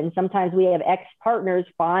happen. Sometimes we have ex-partners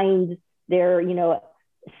find their,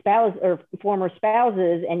 spouse or former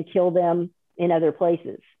spouses and kill them in other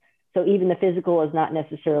places. So even the physical is not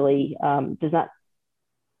necessarily, does not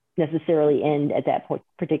necessarily end at that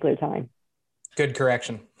particular time. Good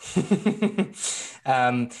correction.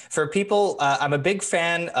 For people, I'm a big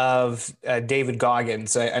fan of David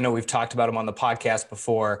Goggins. I know we've talked about him on the podcast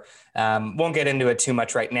before. Won't get into it too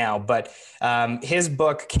much right now, but his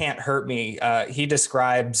book, Can't Hurt Me, he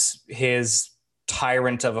describes his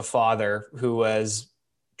tyrant of a father who was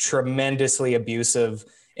tremendously abusive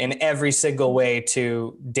in every single way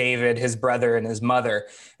to David, his brother, and his mother.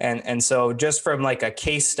 And so just from like a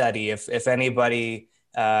case study, if anybody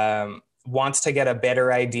wants to get a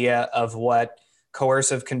better idea of what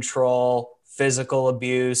coercive control, physical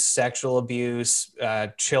abuse, sexual abuse,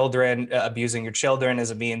 children, abusing your children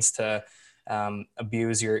as a means to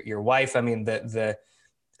abuse your wife. I mean,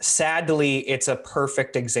 sadly, it's a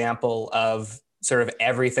perfect example of sort of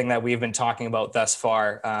everything that we've been talking about thus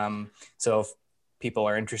far. So if people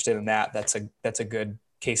are interested in that, that's a good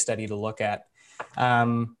case study to look at.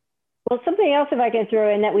 Well, something else, if I can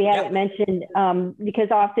throw in that we haven't mentioned, because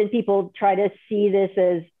often people try to see this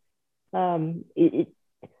as,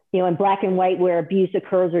 in black and white where abuse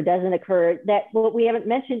occurs or doesn't occur, that what we haven't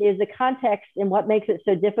mentioned is the context, and what makes it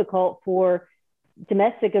so difficult for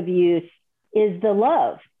domestic abuse is the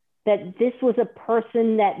love, that this was a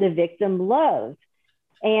person that the victim loved.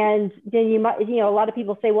 And then you might, a lot of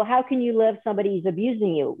people say, well, how can you love somebody who's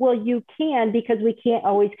abusing you? Well, you can, because we can't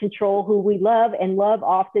always control who we love, and love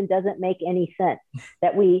often doesn't make any sense.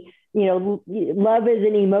 That love is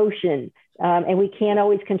an emotion, and we can't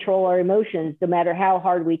always control our emotions, no matter how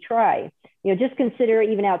hard we try. Just consider,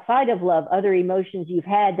 even outside of love, other emotions you've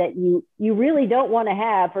had that you really don't want to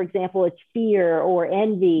have. For example, it's fear or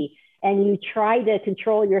envy, and you try to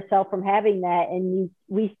control yourself from having that, and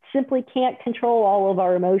we simply can't control all of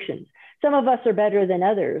our emotions. Some of us are better than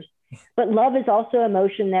others, but love is also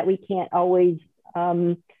emotion that we can't always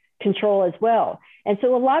control as well. And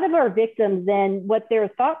so a lot of our victims then, what their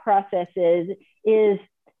thought process is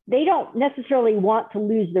they don't necessarily want to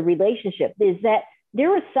lose the relationship, is that there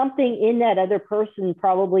was something in that other person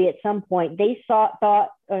probably at some point they saw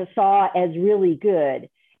as really good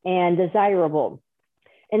and desirable.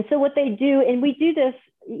 And so what they do, and we do this,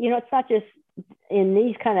 it's not just in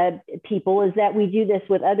these kind of people, is that we do this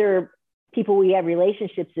with other people we have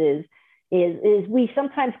relationships is we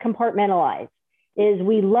sometimes compartmentalize, is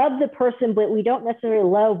we love the person, but we don't necessarily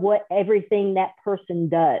love everything that person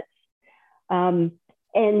does.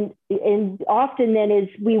 And often then is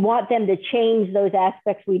we want them to change those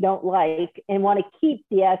aspects we don't like and want to keep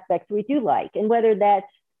the aspects we do like. And whether that's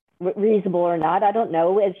reasonable or not. I don't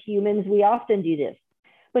know. As humans, we often do this.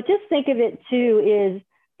 But just think of it too is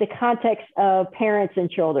the context of parents and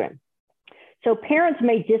children. So parents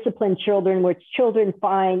may discipline children, which children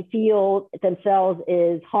feel themselves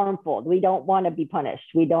is harmful. We don't want to be punished.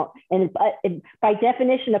 We don't, and by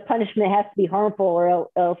definition of punishment, it has to be harmful, or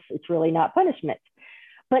else it's really not punishment.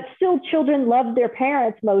 But still, children love their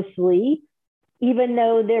parents mostly, even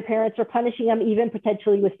though their parents are punishing them, even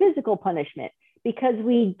potentially with physical punishment, because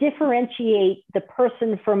we differentiate the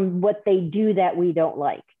person from what they do that we don't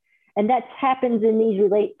like. And that happens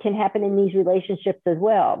can happen in these relationships as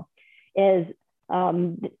well. Is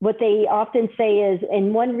what they often say is,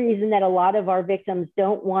 and one reason that a lot of our victims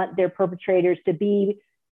don't want their perpetrators to be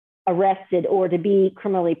arrested or to be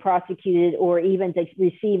criminally prosecuted or even to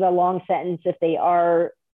receive a long sentence if they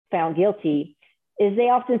are found guilty, is they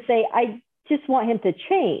often say, I just want him to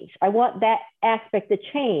change. I want that aspect to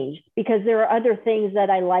change because there are other things that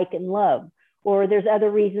I like and love. Or there's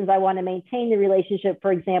other reasons I want to maintain the relationship,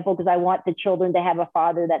 for example, because I want the children to have a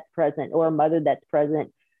father that's present or a mother that's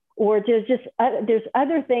present. Or there's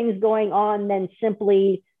other things going on than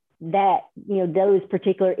simply that, those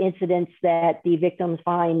particular incidents that the victims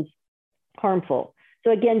find harmful.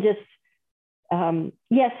 So again,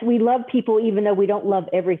 yes, we love people even though we don't love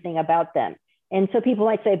everything about them. And so people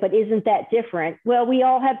might say, but isn't that different? Well, we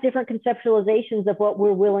all have different conceptualizations of what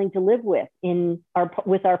we're willing to live with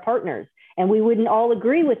with our partners. And we wouldn't all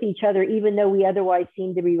agree with each other, even though we otherwise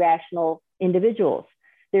seem to be rational individuals.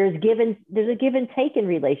 There's a give and take in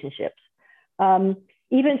relationships.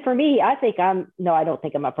 Even for me, I don't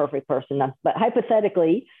think I'm a perfect person, but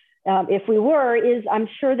hypothetically, if we were, I'm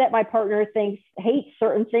sure that my partner hates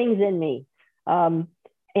certain things in me and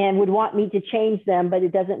would want me to change them, but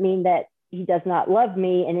it doesn't mean that he does not love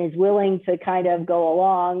me and is willing to kind of go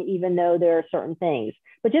along, even though there are certain things.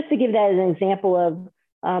 But just to give that as an example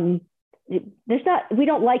of, we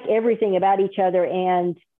don't like everything about each other,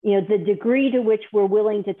 and the degree to which we're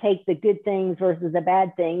willing to take the good things versus the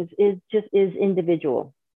bad things is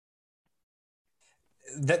individual.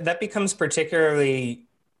 That becomes particularly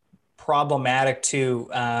problematic too.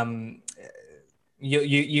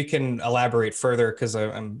 You can elaborate further because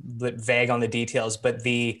I'm a bit vague on the details, but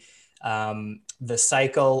the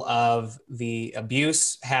cycle of the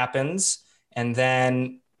abuse happens, and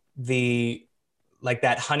then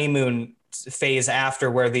that honeymoon phase after,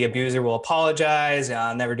 where the abuser will apologize,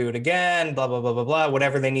 I'll never do it again, blah, blah, blah, blah, blah,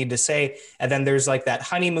 whatever they need to say. And then there's that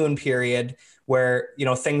honeymoon period where,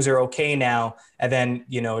 things are okay now. And then,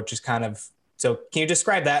 it just kind of, so can you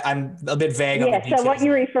describe that? I'm a bit vague on the details. So what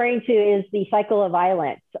you're referring to is the cycle of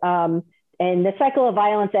violence. And the cycle of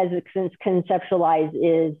violence, as it's conceptualized,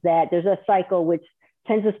 is that there's a cycle which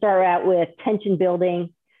tends to start out with tension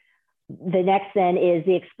building. The next then is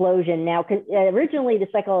the explosion. Now, originally the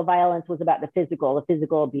cycle of violence was about the physical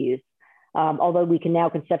abuse, although we can now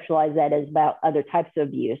conceptualize that as about other types of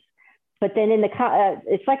abuse. But then in the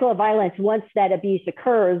cycle of violence, once that abuse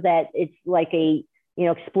occurs, that it's like a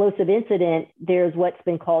explosive incident, there's what's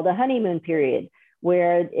been called a honeymoon period,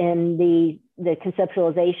 where in the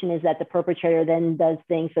conceptualization is that the perpetrator then does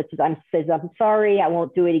things such as says, I'm sorry, I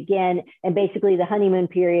won't do it again. And basically the honeymoon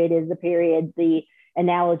period is the period, the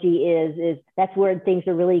analogy is that's where things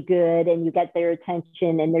are really good and you get their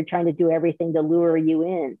attention and they're trying to do everything to lure you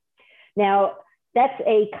in. Now, that's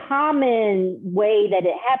a common way that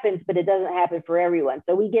it happens, but it doesn't happen for everyone.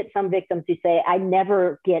 So we get some victims who say, I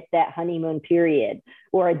never get that honeymoon period,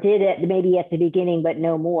 or I did it maybe at the beginning, but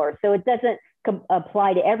no more. So it doesn't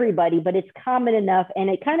apply to everybody, but it's common enough and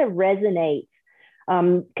it kind of resonates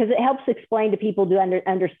because it helps explain to people to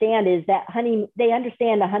understand is that they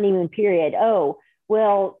understand the honeymoon period. Oh,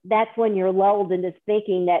 well, that's when you're lulled into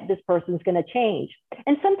thinking that this person's going to change.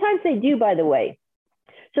 And sometimes they do, by the way.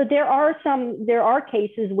 So there are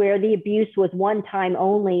cases where the abuse was one time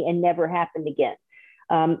only and never happened again.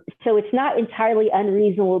 So it's not entirely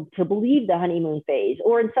unreasonable to believe the honeymoon phase,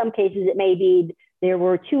 or in some cases it may be there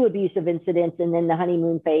were 2 abusive incidents and then the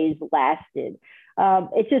honeymoon phase lasted.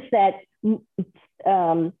 It's just that,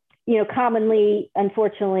 commonly,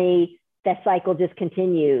 unfortunately, that cycle just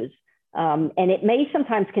continues. And it may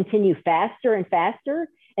sometimes continue faster and faster,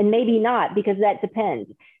 and maybe not, because that depends.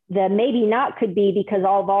 The maybe not could be because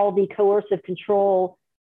of all the coercive control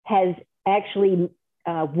has actually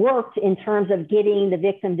worked in terms of getting the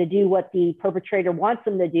victim to do what the perpetrator wants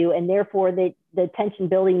them to do, and therefore the tension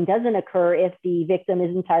building doesn't occur if the victim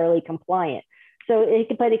is entirely compliant. So,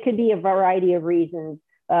 but it could be a variety of reasons.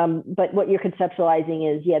 But what you're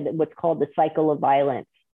conceptualizing is, what's called the cycle of violence,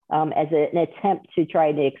 as an attempt to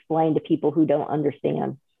try to explain to people who don't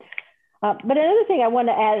understand. But another thing I want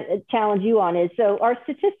to challenge you on is, so our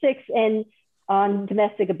statistics and on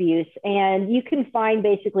domestic abuse, and you can find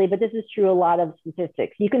basically, but this is true a lot of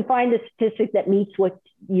statistics. You can find the statistic that meets what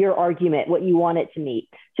your argument, what you want it to meet.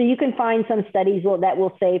 So you can find some studies that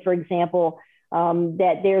will say, for example,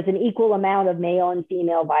 that there's an equal amount of male and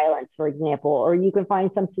female violence, for example, or you can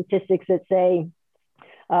find some statistics that say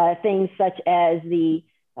things such as the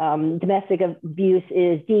domestic abuse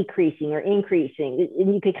is decreasing or increasing.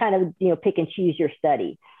 And you could kind of pick and choose your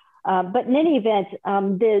study. But in any event,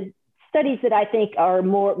 the studies that I think are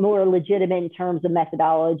more legitimate in terms of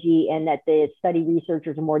methodology and that the study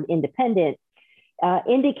researchers are more independent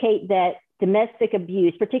indicate that domestic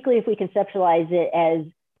abuse, particularly if we conceptualize it as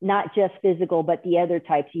not just physical, but the other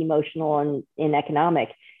types, emotional and economic,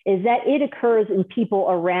 is that it occurs in people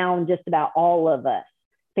around just about all of us: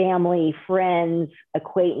 family, friends,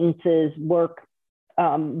 acquaintances, work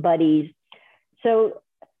buddies. So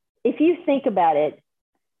if you think about it,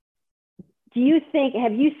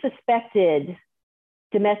 have you suspected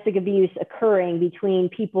domestic abuse occurring between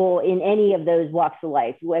people in any of those walks of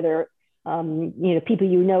life, whether people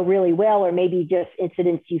you know really well, or maybe just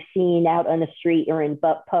incidents you've seen out on the street or in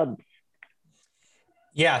pubs?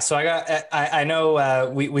 Yeah, so I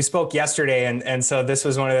know we spoke yesterday, and so this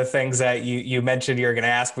was one of the things that you mentioned you were going to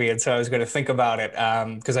ask me, and so I was going to think about it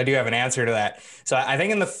because I do have an answer to that. So I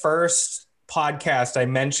think in the first podcast I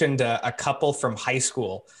mentioned a couple from high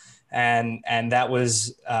school, and that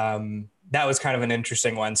was kind of an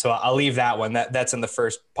interesting one. So I'll leave that one. That's in the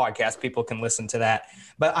first podcast. People can listen to that.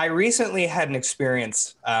 But I recently had an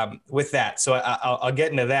experience with that, so I'll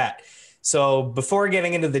get into that. So before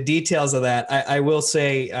getting into the details of that, I will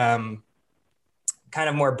say kind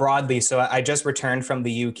of more broadly. So I just returned from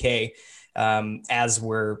the UK as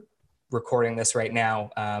we're recording this right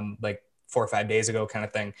now, like 4 or 5 days ago kind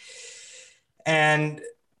of thing. And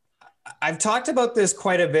I've talked about this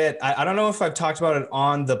quite a bit. I don't know if I've talked about it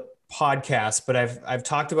on the podcast, but I've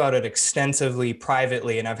talked about it extensively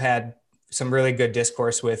privately, and I've had some really good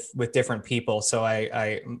discourse with different people. So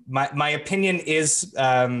my opinion is,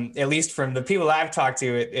 at least from the people I've talked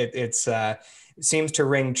to, it seems to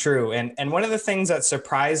ring true. And one of the things that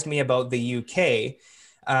surprised me about the UK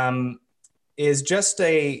is just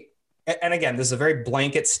and again, this is a very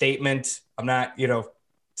blanket statement. I'm not,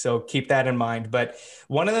 so keep that in mind. But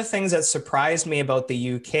one of the things that surprised me about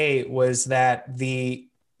the UK was that the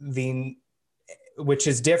which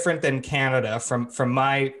is different than Canada from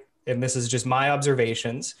my, and this is just my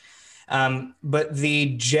observations, but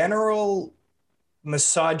the general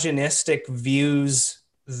misogynistic views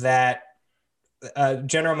that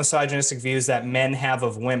men have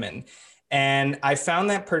of women. And I found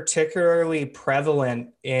that particularly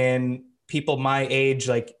prevalent in people my age,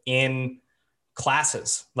 like in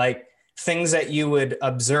classes, like things that you would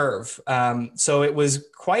observe. So it was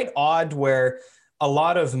quite odd where a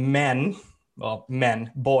lot of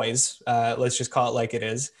boys, let's just call it like it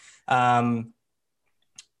is,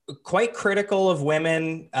 quite critical of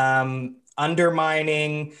women,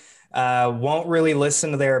 undermining, won't really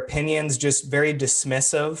listen to their opinions, just very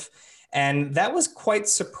dismissive. And that was quite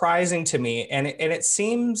surprising to me. And it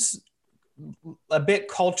seems a bit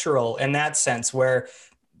cultural in that sense, where,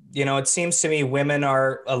 it seems to me women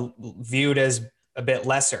are viewed as a bit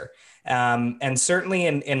lesser. And certainly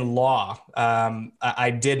in law,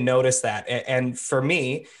 I did notice that. And for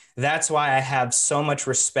me, that's why I have so much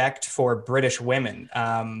respect for British women,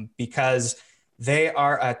 because they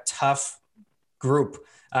are a tough group.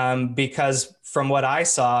 Because from what I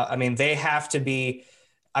saw, I mean, they have to be,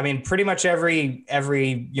 I mean, pretty much every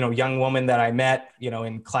young woman that I met,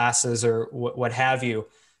 in classes or what have you,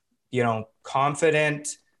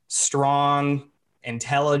 confident, strong,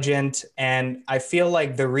 intelligent. And I feel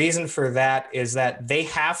like the reason for that is that they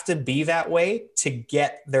have to be that way to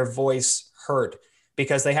get their voice heard,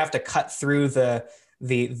 because they have to cut through the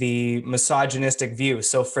misogynistic view.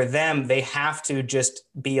 So for them, they have to just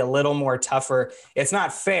be a little more tougher. It's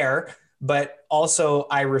not fair, but also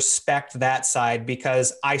I respect that side,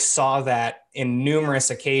 because I saw that in numerous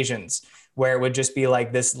occasions where it would just be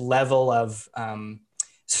like this level of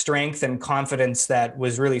strength and confidence that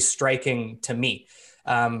was really striking to me.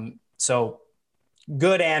 So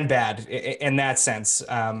good and bad in that sense.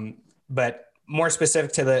 But more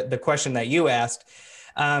specific to the question that you asked,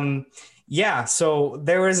 yeah, so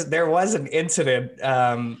there was an incident,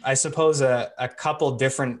 I suppose a couple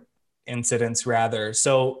different incidents rather.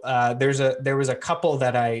 So there was a couple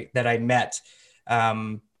that I met.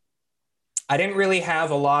 I didn't really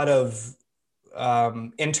have a lot of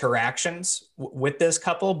interactions with this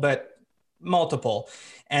couple, but multiple.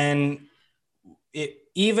 And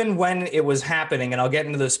even when it was happening, and I'll get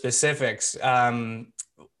into the specifics,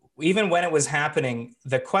 even when it was happening,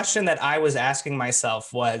 the question that I was asking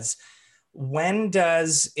myself was, when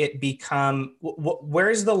does it become,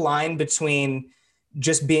 where's the line between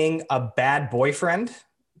just being a bad boyfriend?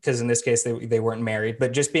 Because in this case, they weren't married,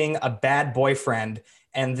 but just being a bad boyfriend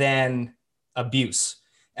and then abuse.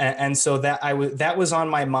 And so that was on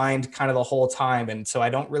my mind kind of the whole time. And so I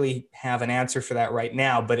don't really have an answer for that right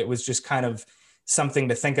now, but it was just kind of something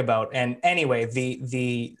to think about. And anyway,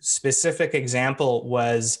 the specific example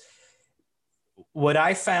was, what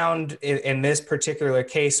I found in this particular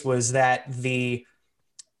case was that the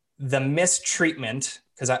mistreatment,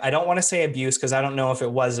 because I don't want to say abuse because I don't know if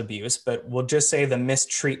it was abuse, but we'll just say the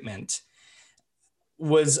mistreatment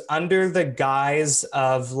was under the guise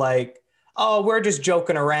of like, oh, we're just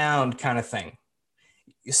joking around kind of thing.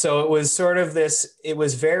 So it was sort of this, it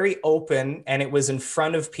was very open and it was in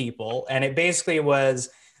front of people. And it basically was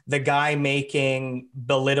the guy making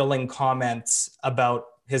belittling comments about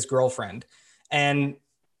his girlfriend. And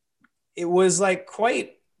it was like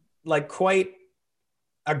quite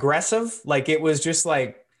aggressive. Like it was just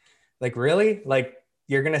like really, like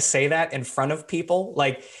you're gonna say that in front of people,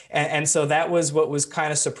 like, and so that was what was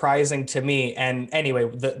kind of surprising to me. And anyway,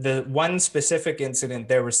 the one specific incident,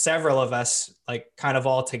 there were several of us like kind of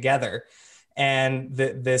all together, and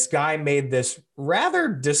this guy made this rather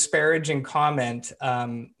disparaging comment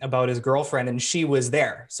about his girlfriend, and she was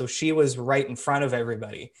there, so she was right in front of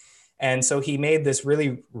everybody, and so he made this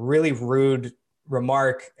really really rude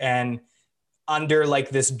remark, and under like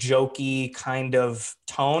this jokey kind of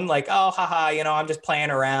tone, like, oh, haha, I'm just playing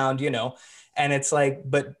around, and it's like,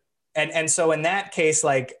 but, and so in that case,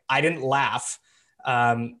 like, I didn't laugh.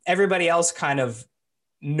 Everybody else kind of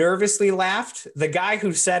nervously laughed. The guy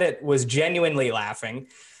who said it was genuinely laughing.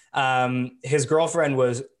 His girlfriend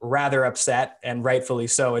was rather upset, and rightfully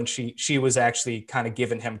so. And she was actually kind of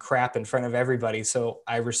giving him crap in front of everybody. So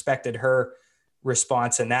I respected her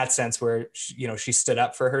response in that sense, where she stood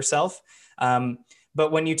up for herself.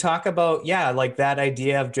 But when you talk about, yeah, like that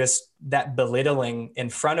idea of just that belittling in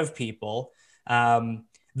front of people, the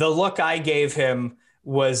look I gave him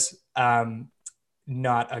was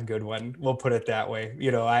not a good one. We'll put it that way.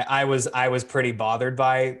 I was pretty bothered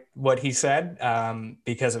by what he said,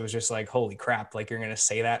 because it was just like, holy crap, like you're going to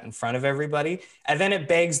say that in front of everybody. And then it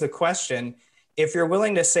begs the question, if you're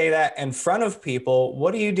willing to say that in front of people,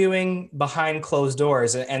 what are you doing behind closed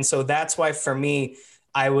doors? And so that's why for me,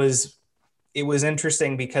 it was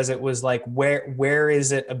interesting, because it was like, where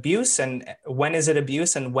is it abuse, and when is it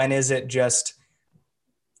abuse, and when is it just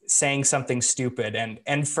saying something stupid?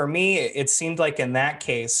 And for me, it seemed like in that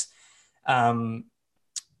case, um,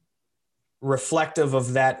 reflective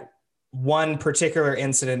of that one particular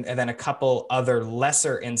incident and then a couple other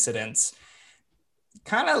lesser incidents,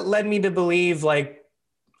 kind of led me to believe, like,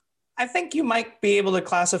 I think you might be able to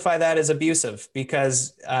classify that as abusive,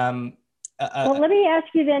 because well, let me ask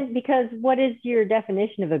you then, because what is your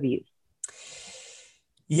definition of abuse?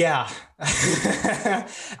 yeah.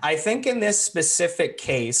 I think in this specific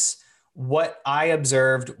case, what I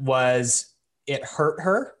observed was it hurt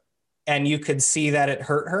her, and you could see that it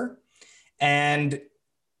hurt her. And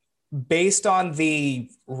based on the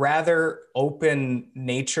rather open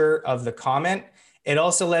nature of the comment, it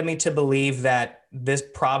also led me to believe that this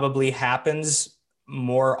probably happens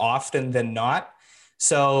more often than not.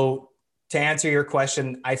 So, to answer your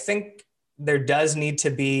question, I think there does need to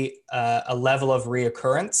be a level of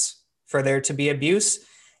reoccurrence for there to be abuse.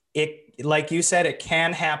 It, like you said, it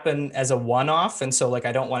can happen as a one off. And so, like,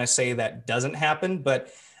 I don't want to say that doesn't happen, but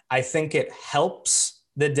I think it helps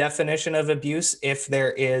the definition of abuse if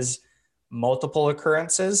there is multiple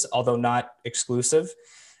occurrences, although not exclusive.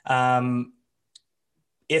 Um,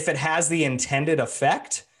 if it has the intended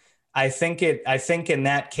effect, I think in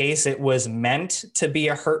that case it was meant to be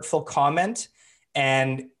a hurtful comment,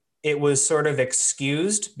 and it was sort of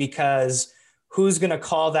excused, because who's going to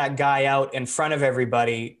call that guy out in front of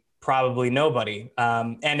everybody? Probably nobody.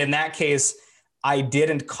 And in that case, I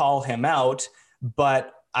didn't call him out,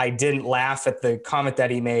 but I didn't laugh at the comment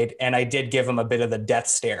that he made, and I did give him a bit of the death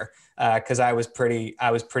stare, because I was pretty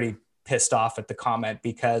pissed off at the comment,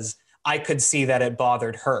 because I could see that it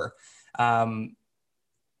bothered her. Um,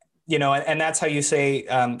 and that's how you say,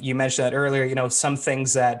 you mentioned that earlier, some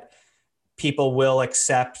things that people will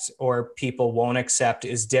accept or people won't accept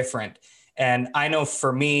is different. And I know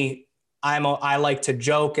for me, I like to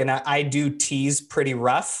joke, and I do tease pretty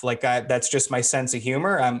rough. Like that's just my sense of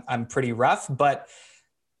humor. I'm pretty rough, but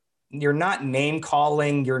you're not name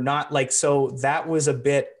calling. You're not like, so that was a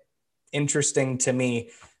bit interesting to me.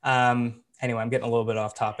 anyway, I'm getting a little bit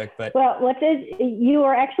off topic, but Well, you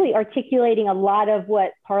are actually articulating a lot of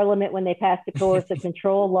what Parliament, when they passed the coercive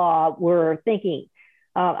control law, were thinking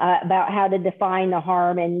about how to define the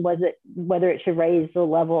harm and whether it should raise the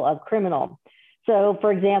level of criminal. So,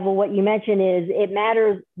 for example, what you mentioned is it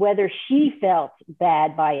matters whether she felt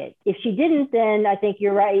bad by it. If she didn't, then I think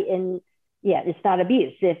you're right, and yeah, it's not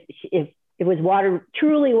abuse. If it was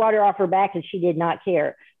truly water off her back and she did not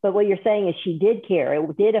care. But what you're saying is she did care.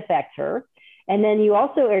 It did affect her. And then you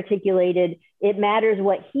also articulated it matters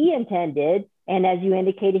what he intended. And as you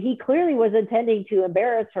indicated, he clearly was intending to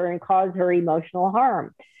embarrass her and cause her emotional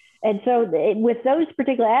harm. And so with those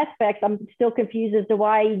particular aspects, I'm still confused as to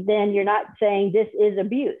why then you're not saying this is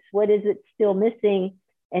abuse. What is it still missing?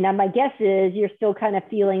 And my guess is you're still kind of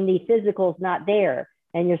feeling the physical's not there.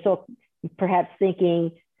 And you're still perhaps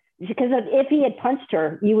thinking, because if he had punched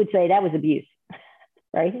her, you would say that was abuse,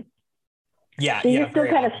 right? Yeah. So you're still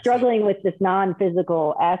kind of struggling with this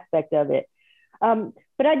non-physical aspect of it.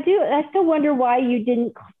 But I still wonder why you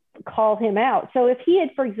didn't call him out. So if he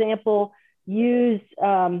had, for example, used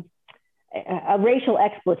a racial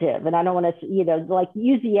expletive, and I don't want to, like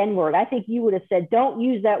use the N-word, I think you would have said, don't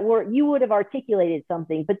use that word. You would have articulated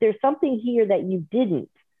something, but there's something here that you didn't.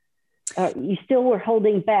 You still were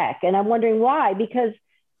holding back. And I'm wondering why, because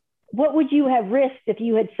what would you have risked if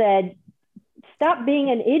you had said, stop being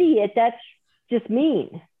an idiot? That's just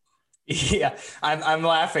mean. Yeah, I'm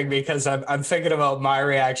laughing because I'm thinking about my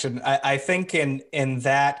reaction. I think in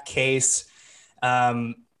that case,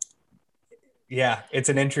 yeah, it's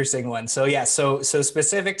an interesting one. So yeah, so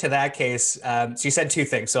specific to that case, so you said two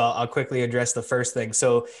things. So I'll quickly address the first thing.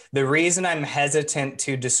 So the reason I'm hesitant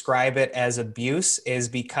to describe it as abuse is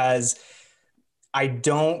because I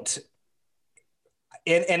don't.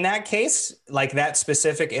 In that case, like that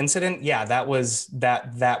specific incident, yeah, that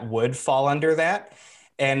would fall under that.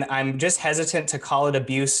 And I'm just hesitant to call it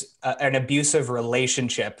abuse, an abusive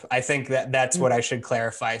relationship. I think that's what I should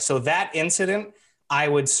clarify. So that incident, I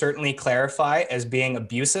would certainly clarify as being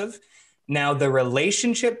abusive. Now, the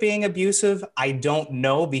relationship being abusive, I don't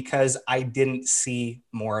know because I didn't see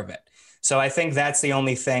more of it. So I think that's the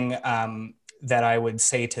only thing that I would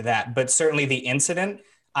say to that. But certainly the incident,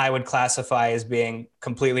 I would classify as being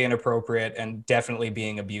completely inappropriate and definitely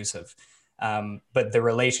being abusive. But the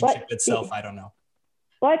relationship itself, I don't know.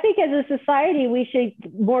 Well, I think as a society, we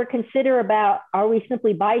should more consider about, are we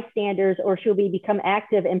simply bystanders or should we become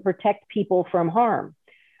active and protect people from harm?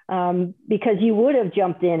 Because you would have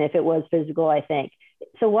jumped in if it was physical, I think.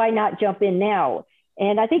 So why not jump in now?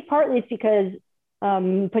 And I think partly it's because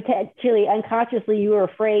potentially unconsciously you were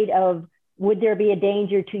afraid of, would there be a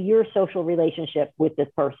danger to your social relationship with this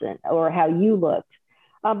person or how you looked?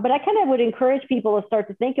 But I kind of would encourage people to start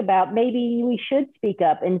to think about, maybe we should speak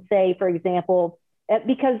up and say, for example,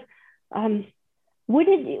 because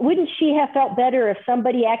wouldn't she have felt better if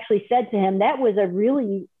somebody actually said to him, that was a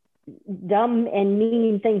really dumb and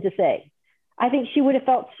mean thing to say? I think she would have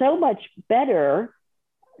felt so much better.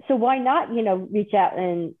 So why not, reach out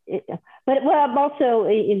but what I'm also,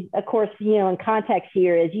 of course, in context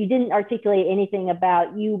here is you didn't articulate anything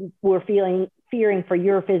about you were fearing for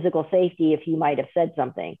your physical safety if you might have said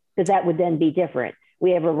something, because that would then be different.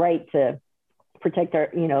 We have a right to protect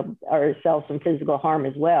ourselves from physical harm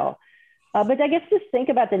as well. But I guess just think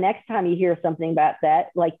about the next time you hear something about that,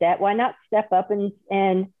 like that, why not step up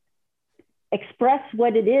and express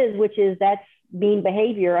what it is, which is that's mean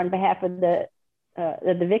behavior on behalf of the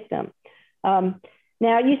victim.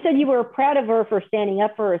 Now, you said you were proud of her for standing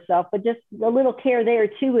up for herself, but just a little care there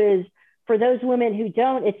too is for those women who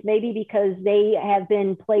don't, it's maybe because they have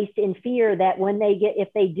been placed in fear that when they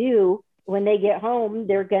get home,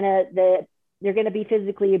 they're gonna be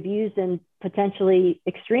physically abused and potentially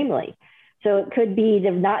extremely. So it could be the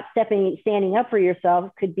not standing up for yourself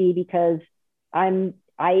could be because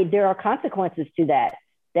there are consequences to that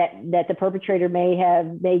the perpetrator may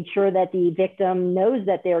have made sure that the victim knows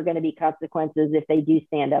that there are going to be consequences if they do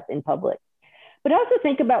stand up in public. But also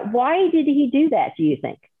think about, why did he do that, do you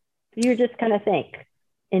think? You just kind of think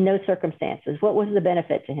in those circumstances, what was the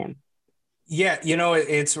benefit to him? Yeah,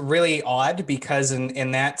 it's really odd because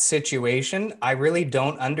in that situation, I really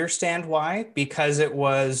don't understand why, because it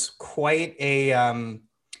was quite a,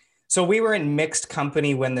 so we were in mixed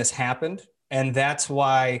company when this happened. And that's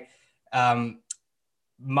why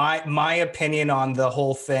my opinion on the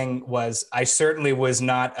whole thing was I certainly was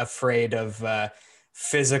not afraid of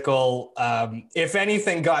physical. If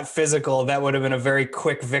anything got physical, that would have been a very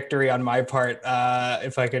quick victory on my part,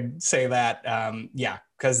 if I could say that. Yeah,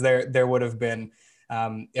 because there would have been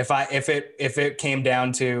If it came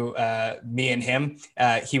down to me and him,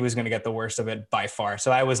 he was going to get the worst of it by far.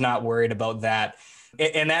 So I was not worried about that.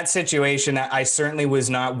 In that situation, I certainly was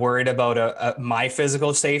not worried about my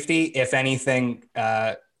physical safety. If anything,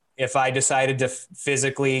 if I decided to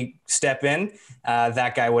physically step in,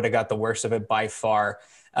 that guy would have got the worst of it by far.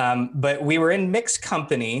 But we were in mixed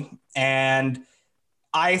company, and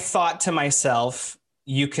I thought to myself,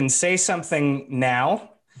 you can say something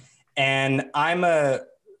now. And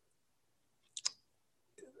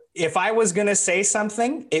if I was going to say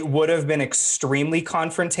something, it would have been extremely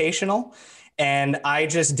confrontational. And I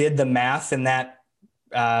just did the math in that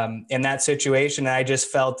situation. And I just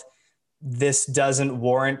felt this doesn't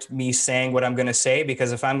warrant me saying what I'm going to say,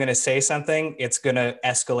 because if I'm going to say something, it's going to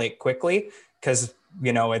escalate quickly, because,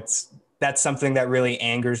 that's something that really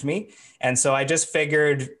angers me. And so I just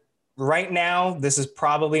figured right now, this is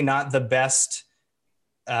probably not the best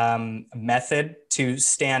method to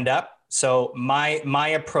stand up. So my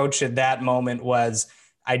approach at that moment was,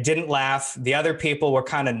 I didn't laugh. The other people were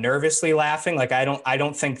kind of nervously laughing. Like I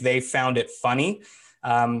don't think they found it funny,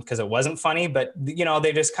 because it wasn't funny. But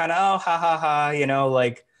they just kind of, oh, ha ha ha,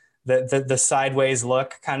 like the sideways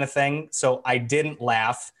look kind of thing. So I didn't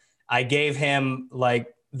laugh. I gave him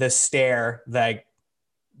like the stare, like,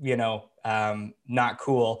 not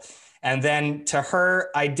cool. And then to her,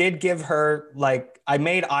 I did give her, like, I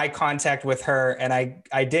made eye contact with her, and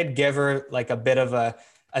I did give her like a bit of a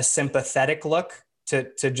sympathetic look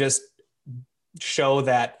to just show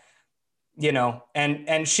that,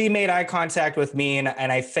 and she made eye contact with me. And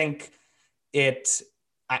I think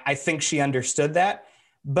I think she understood that.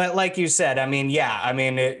 But like you said, I mean, yeah, I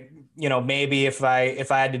mean, maybe if I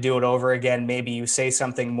had to do it over again, maybe you say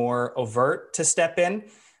something more overt to step in.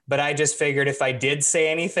 But I just figured if I did say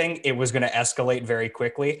anything, it was going to escalate very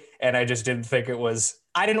quickly. And I just didn't think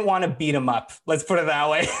I didn't want to beat him up. Let's put it that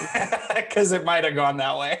way, because it might have gone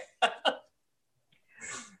that way.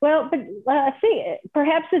 Well, but I think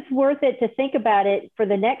perhaps it's worth it to think about it for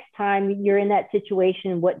the next time you're in that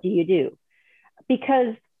situation. What do you do?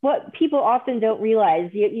 Because what people often don't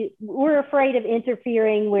realize, we're afraid of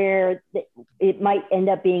interfering where it might end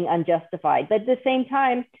up being unjustified. But at the same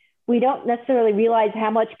time, we don't necessarily realize how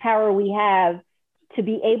much power we have to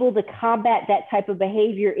be able to combat that type of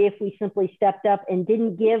behavior if we simply stepped up and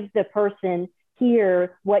didn't give the person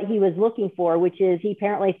here what he was looking for, which is, he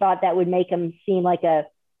apparently thought that would make him seem like a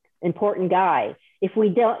important guy.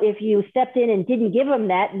 If you stepped in and didn't give him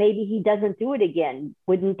that, maybe he doesn't do it again.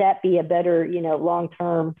 Wouldn't that be a better,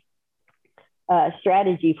 long-term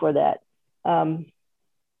strategy for that?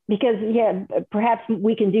 Because perhaps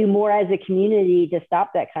we can do more as a community to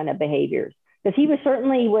stop that kind of behaviors. Because he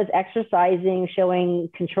was exercising, showing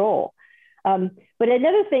control. But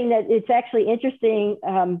another thing that it's actually interesting,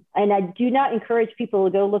 and I do not encourage people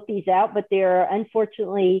to go look these out, but there are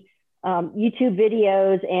unfortunately YouTube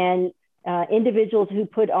videos and individuals who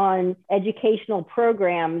put on educational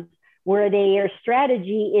programs where their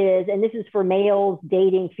strategy is, and this is for males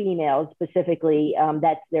dating females specifically,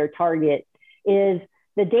 that's their target, is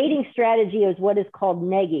the dating strategy is what is called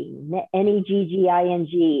negging,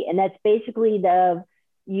 Negging. And that's basically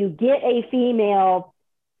you get a female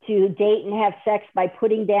to date and have sex by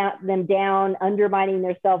putting them down, undermining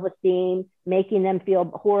their self-esteem, making them feel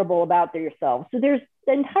horrible about themselves. So there's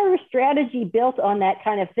the entire strategy built on that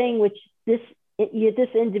kind of thing, which this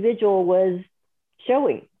individual was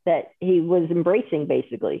showing that he was embracing,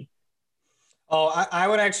 basically. Oh, I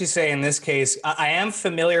would actually say in this case, I am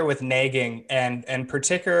familiar with negging, and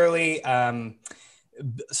particularly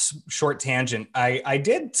short tangent. I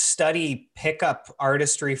did study pickup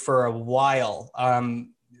artistry for a while.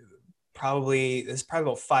 Probably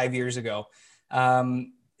about 5 years ago.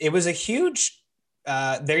 It was a huge.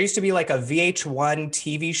 There used to be like a VH1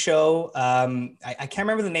 TV show. I can't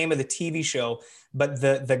remember the name of the TV show, but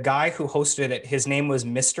the guy who hosted it, his name was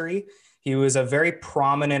Mystery. He was a very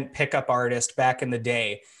prominent pickup artist back in the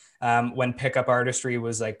day, when pickup artistry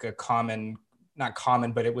was like not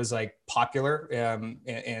common, but it was like popular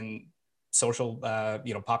in social,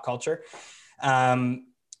 pop culture. And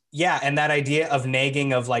that idea of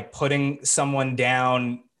negging, of like putting someone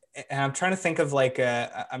down. And I'm trying to think of like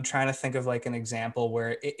an example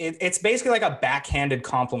where it's basically like a backhanded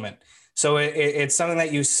compliment. So it's something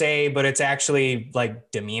that you say, but it's actually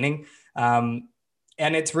like demeaning.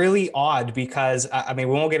 And it's really odd because, I mean,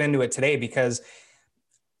 we won't get into it today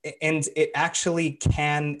and it actually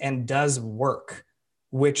can and does work,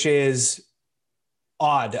 which is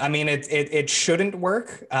odd. I mean, it shouldn't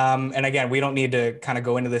work. And again, we don't need to kind of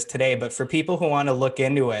go into this today, but for people who want to look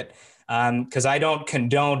into it, because I don't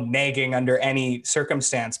condone nagging under any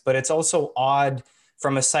circumstance, but it's also odd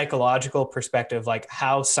from a psychological perspective, like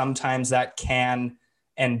how sometimes that can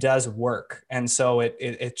and does work. And so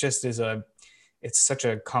it just is it's such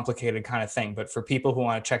a complicated kind of thing. But for people who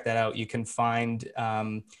want to check that out, you can find,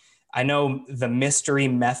 I know The Mystery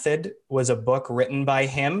Method was a book written by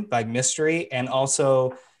him, by Mystery, and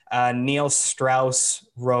also Neil Strauss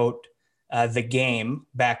wrote The Game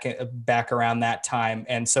back around that time.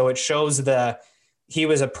 And so it shows he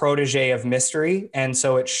was a protege of Mystery. And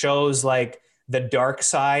so it shows like the dark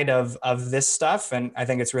side of this stuff. And I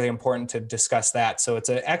think it's really important to discuss that. So it's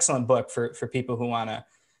an excellent book for people who want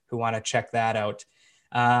to check that out.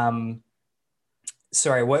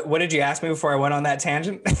 Sorry, what did you ask me before I went on that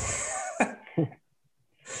tangent?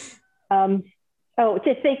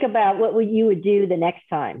 To think about what you would do the next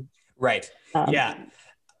time. Right. Yeah.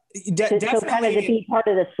 So kind of to be part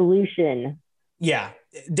of the solution. Yeah,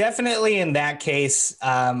 definitely in that case,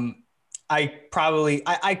 I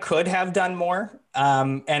could have done more.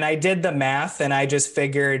 And I did the math and I just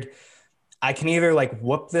figured I can either like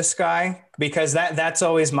whoop this guy, because that's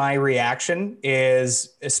always my reaction,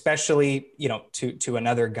 is especially, to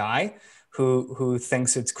another guy who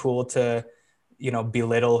thinks it's cool to,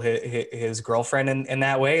 belittle his girlfriend in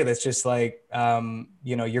that way. That's just like,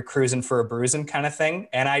 you're cruising for a bruising kind of thing.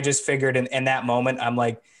 And I just figured in that moment, I'm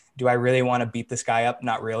like, do I really want to beat this guy up?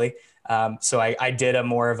 Not really. So I did a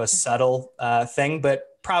more of a subtle thing, but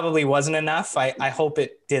probably wasn't enough. I hope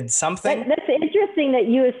it did something. That's interesting that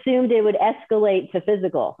you assumed it would escalate to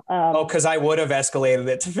physical. Because I would have escalated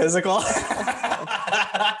it to physical.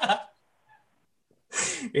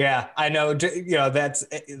 Yeah, I know. That's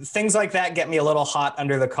things like that get me a little hot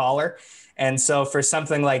under the collar. And so for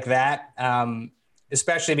something like that,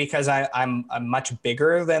 especially because I'm much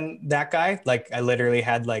bigger than that guy. Like I literally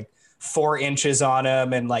had like 4 inches on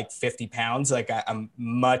him and like 50 pounds. Like I'm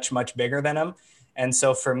much, much bigger than him. And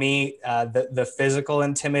so for me, the physical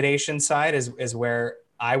intimidation side is where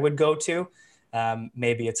I would go to.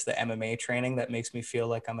 Maybe it's the MMA training that makes me feel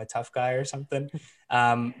like I'm a tough guy or something.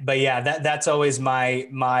 But yeah, that's always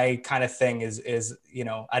my kind of thing is,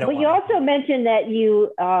 I don't. But you also mentioned that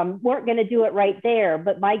you weren't going to do it right there,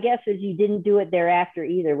 but my guess is you didn't do it thereafter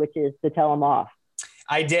either, which is to tell him off.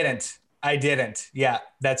 I didn't. Yeah,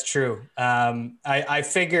 that's true. I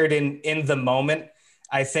figured in the moment,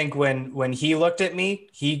 I think when he looked at me,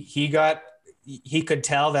 he could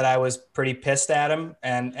tell that I was pretty pissed at him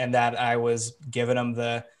and that I was giving him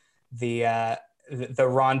the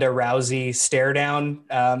Ronda Rousey stare down.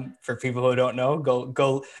 For people who don't know,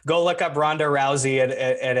 go look up Ronda Rousey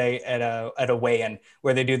at a weigh-in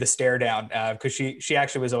where they do the stare down, because she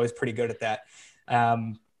actually was always pretty good at that.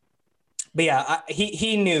 But yeah,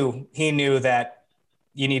 he knew that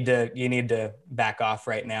you need to back off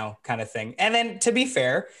right now, kind of thing. And then to be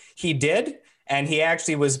fair, he did. And he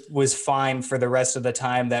actually was fine for the rest of the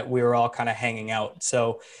time that we were all kind of hanging out.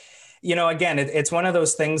 So, again, it's one of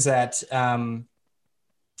those things that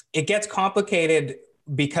it gets complicated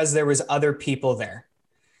because there was other people there.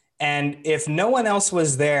 And if no one else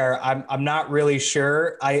was there, I'm not really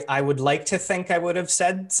sure. I would like to think I would have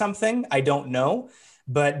said something. I don't know.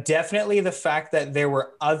 But definitely the fact that there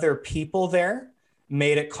were other people there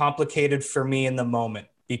made it complicated for me in the moment,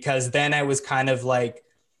 because then I was kind of like,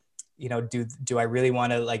 do I really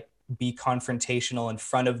want to like be confrontational in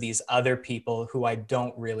front of these other people who I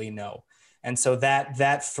don't really know? And so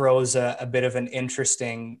that throws a bit of an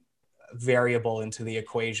interesting variable into the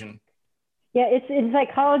equation. Yeah, it's in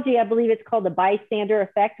psychology, I believe it's called the bystander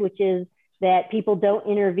effect, which is that people don't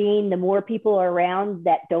intervene. The more people are around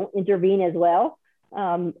that don't intervene as well,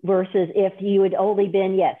 versus if you had only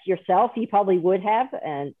been, yourself, you probably would have.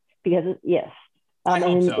 And because, yes.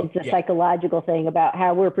 And so. It's a psychological thing about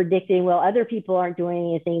how we're predicting, well, other people aren't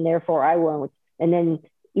doing anything, therefore I won't. And then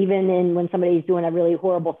even when somebody's doing a really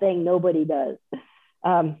horrible thing, nobody does.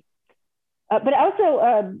 But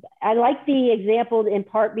also, I like the example in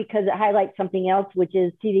part because it highlights something else, which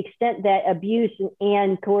is to the extent that abuse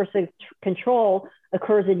and coercive control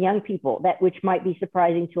occurs in young people, which might be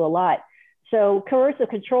surprising to a lot. So coercive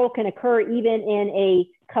control can occur even in a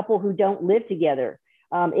couple who don't live together.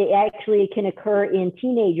 It actually can occur in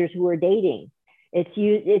teenagers who are dating. It's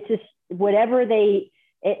just whatever they,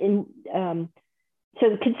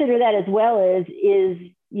 so consider that as well as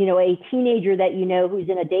a teenager that who's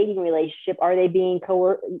in a dating relationship. Are they being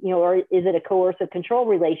or is it a coercive control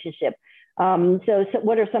relationship? So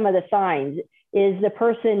what are some of the signs? Is the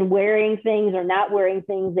person wearing things or not wearing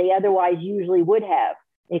things they otherwise usually would have?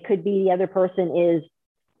 It could be the other person is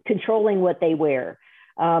controlling what they wear.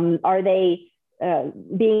 Are they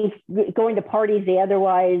going to parties they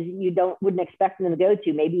otherwise wouldn't expect them to go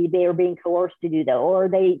to? Maybe they are being coerced to do that, or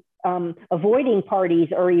avoiding parties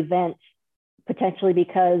or events potentially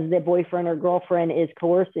because the boyfriend or girlfriend is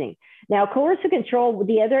coercing. Now, coercive control,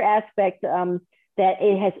 the other aspect that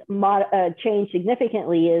it has changed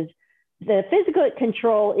significantly is the physical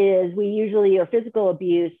control is or physical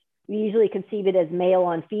abuse, we usually conceive it as male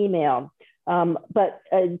on female. But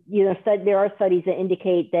there are studies that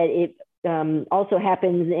indicate that it also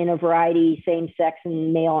happens in a variety, same sex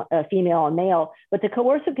and female and male. But the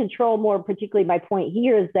coercive control, more particularly, my point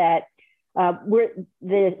here is that where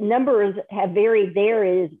the numbers have varied there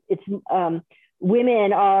is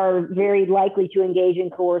women are very likely to engage in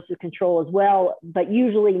coercive control as well, but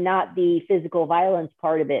usually not the physical violence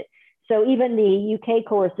part of it. So even the UK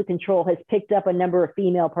coercive control has picked up a number of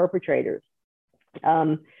female perpetrators.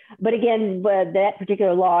 But again, that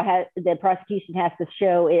particular law, the prosecution has to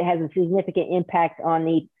show it has a significant impact on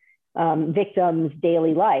the victim's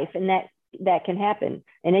daily life, and that can happen,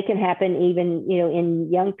 and it can happen even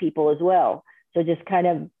in young people as well. So just kind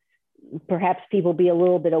of perhaps people be a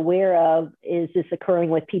little bit aware of, is this occurring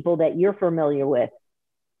with people that you're familiar with?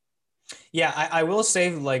 Yeah, I will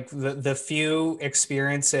say, like, the few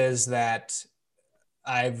experiences that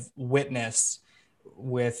I've witnessed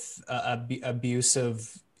with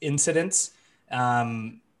abusive incidents,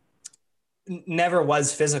 never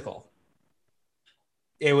was physical.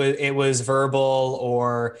 It was verbal,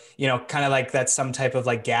 or kind of like that's some type of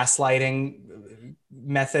like gaslighting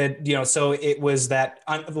method. So it was that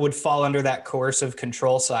would fall under that coercive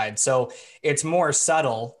control side. So it's more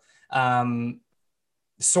subtle.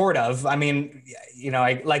 Sort of. I mean,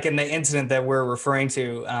 like in the incident that we're referring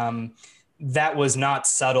to, that was not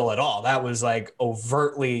subtle at all. That was like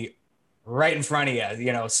overtly right in front of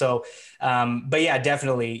you, so, but yeah,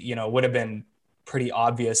 definitely, would have been pretty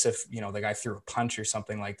obvious if, the guy threw a punch or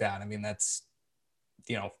something like that. I mean, that's,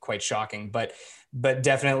 quite shocking, but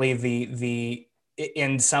definitely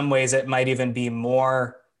in some ways it might even be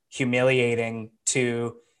more humiliating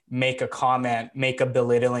to make a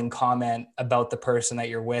belittling comment about the person that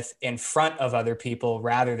you're with in front of other people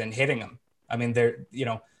rather than hitting them. I mean, that's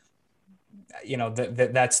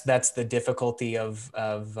the difficulty of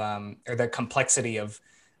or the complexity of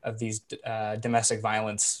these domestic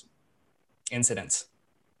violence incidents.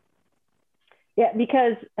 Yeah,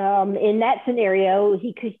 because in that scenario,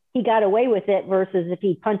 he got away with it, versus if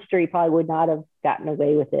he punched her, he probably would not have gotten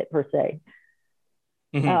away with it per se.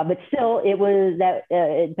 Mm-hmm. But still,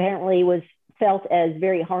 it apparently was felt as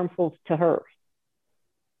very harmful to her.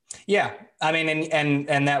 Yeah, I mean,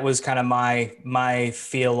 and that was kind of my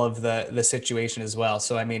feel of the situation as well.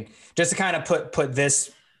 So I mean, just to kind of put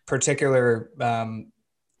this particular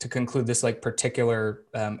to conclude this like particular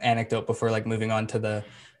anecdote before like moving on to the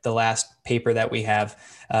last paper that we have,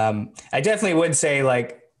 I definitely would say,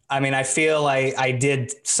 like, I mean, I feel I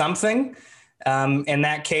did something in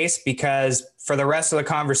that case, because for the rest of the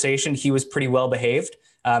conversation, he was pretty well behaved.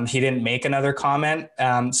 He didn't make another comment.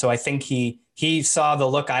 So I think he saw the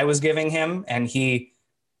look I was giving him, and he,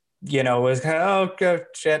 was kind of, oh,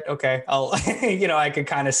 shit. Okay. I'll, I could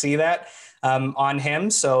kind of see that on him.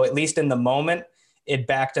 So at least in the moment, it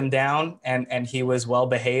backed him down, and he was well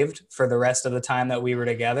behaved for the rest of the time that we were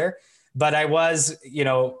together. But I was,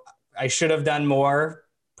 I should have done more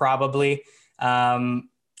probably.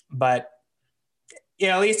 But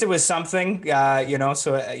at least it was something,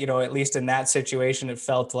 so, at least in that situation, it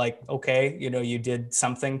felt like, okay, you did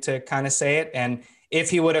something to kind of say it. And if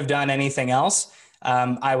he would have done anything else,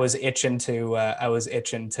 I was itching to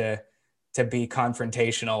be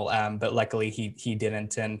confrontational. But luckily he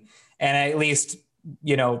didn't. And at least,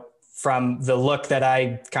 from the look that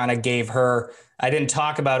I kind of gave her, I didn't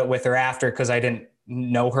talk about it with her after, because I didn't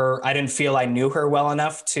know her. I didn't feel I knew her well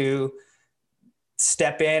enough to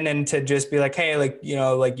step in and to just be like, hey, like,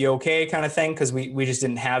 like, you okay, kind of thing. Cause we just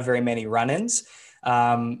didn't have very many run-ins.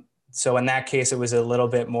 So in that case, it was a little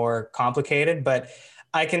bit more complicated, but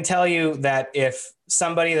I can tell you that if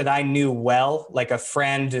somebody that I knew well, like a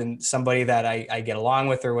friend and somebody that I get along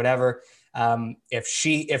with or whatever,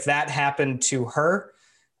 if that happened to her,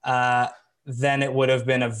 then it would have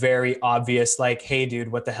been a very obvious, like, hey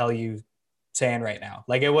dude, what the hell are you saying right now?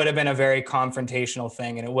 Like, it would have been a very confrontational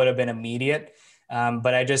thing, and it would have been immediate.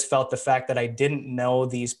 But I just felt the fact that I didn't know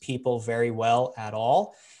these people very well at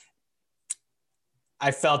all,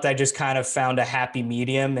 I felt I just kind of found a happy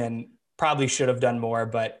medium, and probably should have done more,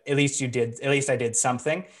 but at least I did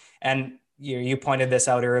something. And you pointed this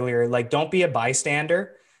out earlier, like, don't be a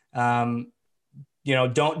bystander. Don't,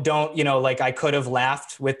 like, I could have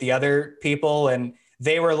laughed with the other people, and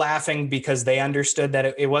they were laughing because they understood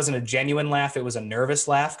that it wasn't a genuine laugh. It was a nervous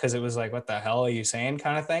laugh, because it was like, what the hell are you saying,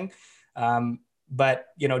 kind of thing. but,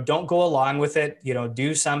 don't go along with it,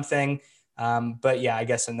 do something. But yeah, I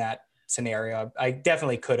guess in that scenario, I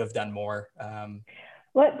definitely could have done more.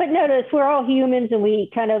 Well, but notice we're all humans, and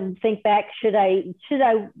we kind of think back: should I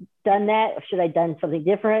done that, or should I done something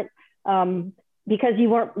different? Because you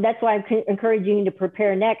weren't. That's why I'm encouraging you to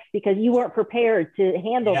prepare next, because you weren't prepared to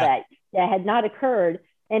handle that. That had not occurred.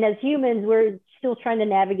 And as humans, we're still trying to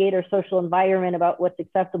navigate our social environment about what's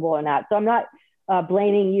acceptable or not. So I'm not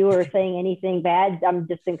blaming you or saying anything bad. I'm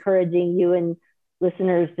just encouraging you and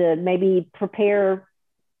listeners to maybe prepare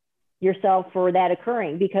yourself for that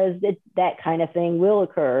occurring, because that kind of thing will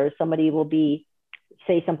occur. Somebody will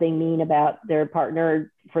say something mean about their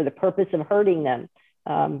partner for the purpose of hurting them.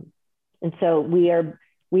 And so we are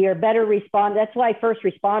better respond. That's why first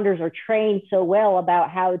responders are trained so well about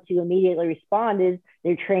how to immediately respond. Is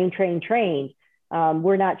they're trained.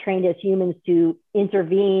 We're not trained as humans to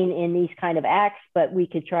intervene in these kind of acts, but we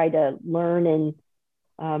could try to learn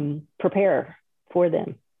and prepare for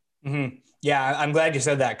them. Mm-hmm. Yeah, I'm glad you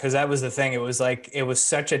said that, because that was the thing. It was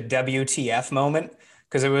such a WTF moment,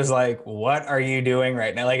 because it was like, what are you doing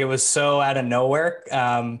right now? Like, it was so out of nowhere.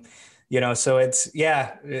 So it's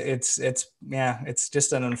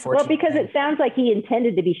just an unfortunate. Well, because thing. it sounds like he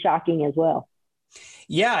intended to be shocking as well.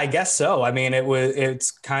 Yeah, I guess so. I mean, it's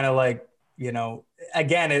kind of like,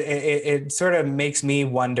 again, it sort of makes me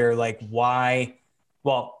wonder, like, why.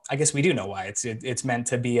 Well, I guess we do know why. It's meant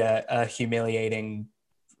to be a humiliating,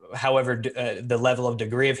 however, the level of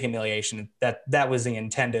degree of humiliation that was the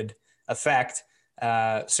intended effect.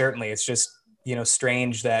 Certainly, it's just,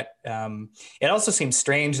 strange that it also seems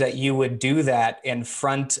strange that you would do that in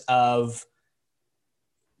front of,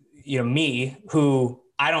 me, who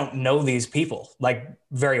I don't know these people like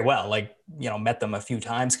very well, like, met them a few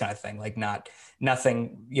times kind of thing, like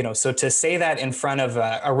nothing, so to say that in front of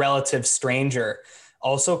a relative stranger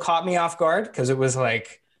also caught me off guard, because it was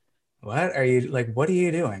like, what are you, like, what are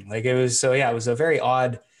you doing? Like, it was, so yeah, it was a very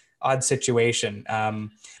odd situation.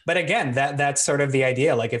 But again, that's sort of the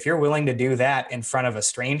idea. Like, if you're willing to do that in front of a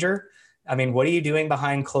stranger, I mean, what are you doing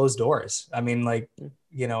behind closed doors? I mean, like,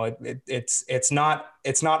 it's not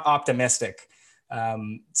optimistic,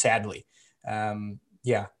 sadly.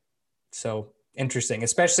 Yeah. So interesting,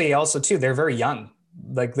 especially also too, they're very young.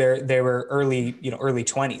 Like, they were early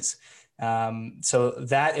 20s. So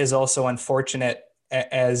that is also unfortunate,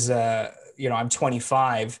 as I'm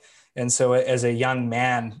 25. And so as a young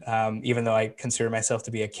man, even though I consider myself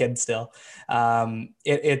to be a kid still,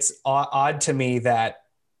 it's odd to me that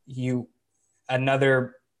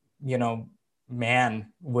another,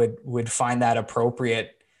 man would find that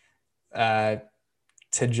appropriate,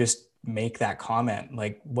 to just make that comment.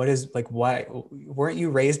 Like, why weren't you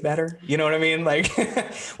raised better? You know what I mean? Like,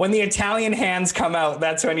 when the Italian hands come out,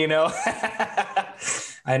 that's when,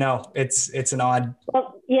 I know it's an odd.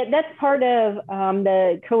 Well, yeah, that's part of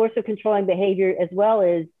the coercive controlling behavior, as well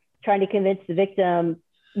as trying to convince the victim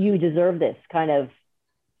you deserve this kind of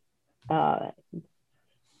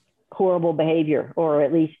horrible behavior, or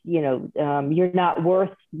at least, you're not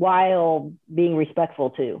worthwhile being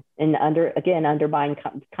respectful to, and undermine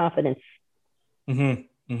confidence.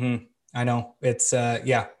 Mm-hmm. Mm-hmm. I know it's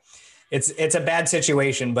it's a bad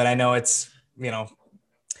situation, but I know it's,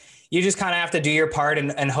 you just kind of have to do your part,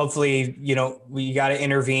 and hopefully, you got to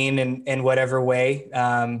intervene in whatever way.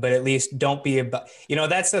 But at least don't be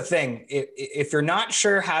that's the thing. If you're not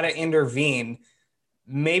sure how to intervene,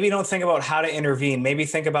 maybe don't think about how to intervene. Maybe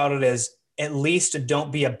think about it as, at least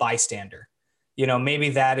don't be a bystander. Maybe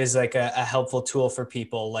that is like a helpful tool for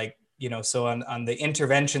people. Like, so on the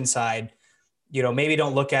intervention side, maybe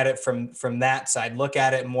don't look at it from that side. Look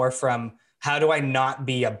at it more from, how do I not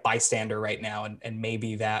be a bystander right now? And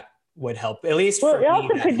maybe that would help, at least. Well, for it me,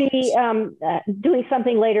 also could be doing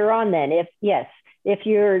something later on then. If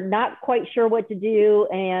you're not quite sure what to do,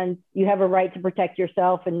 and you have a right to protect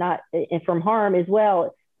yourself and from harm as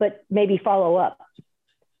well, but maybe follow up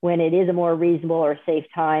when it is a more reasonable or safe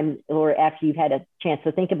time, or after you've had a chance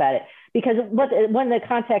to think about it. Because one of the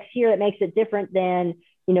contexts here that makes it different than,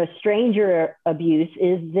 stranger abuse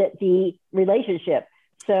is that the relationship.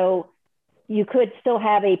 So you could still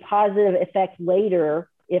have a positive effect later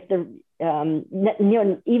if even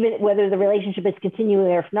whether the relationship is continuing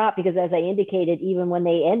or if not, because as I indicated, even when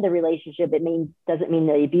they end the relationship, doesn't mean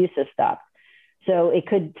the abuse has stopped. So it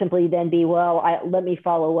could simply then be, let me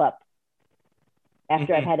follow up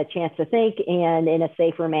after I've had a chance to think, and in a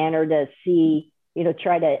safer manner to see,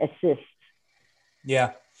 try to assist.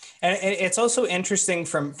 Yeah. And it's also interesting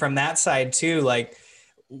from that side too, like,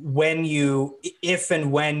 if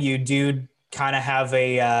and when you do kind of have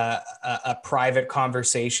a private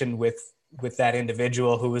conversation with with that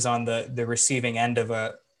individual who was on the receiving end of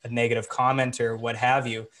a negative comment or what have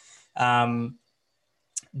you.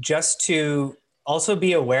 Just to also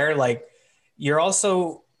be aware, like you're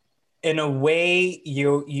also in a way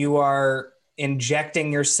you are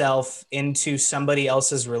injecting yourself into somebody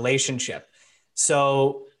else's relationship.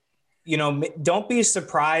 So, don't be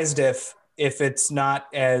surprised if it's not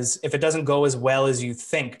as if it doesn't go as well as you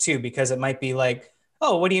think too, because it might be like,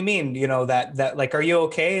 oh, what do you mean? That like, are you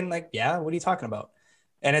okay? And like, yeah, what are you talking about?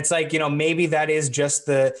 And it's like, maybe that is just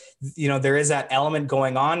there is that element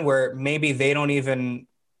going on where maybe they don't even,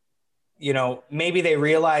 maybe they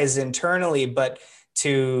realize internally, but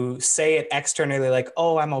to say it externally, like,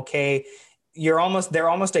 oh, I'm okay. They're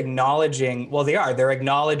almost acknowledging, well, they're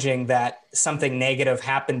acknowledging that something negative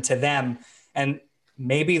happened to them. And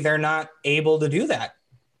maybe they're not able to do that.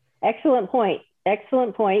 Excellent point.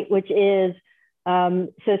 Excellent point, which is,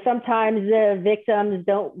 so sometimes the victims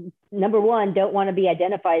number one, don't want to be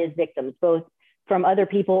identified as victims, both from other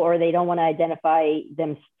people, or they don't want to identify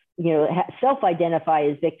them, self-identify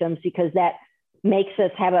as victims, because that makes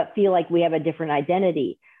us feel like we have a different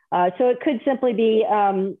identity. So it could simply be,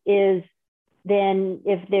 then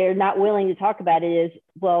if they're not willing to talk about it, is,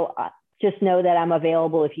 well, just know that I'm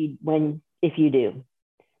available if you do.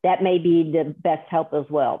 That may be the best help as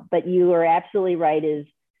well. But you are absolutely right, is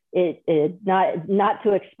it not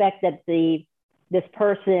to expect that this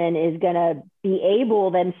person is going to be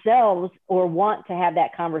able themselves or want to have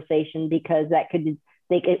that conversation, because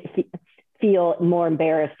they could feel more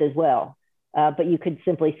embarrassed as well. But you could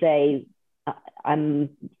simply say, I'm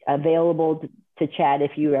available to chat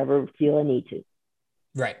if you ever feel a need to.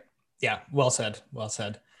 Right. Yeah. Well said. Well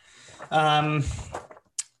said. I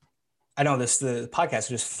know the podcast is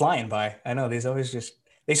just flying by. I know they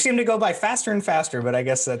seem to go by faster and faster, but I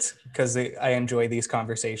guess that's because I enjoy these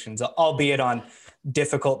conversations, albeit on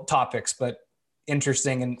difficult topics, but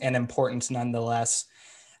interesting and important nonetheless.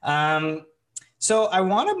 So I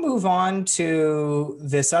want to move on to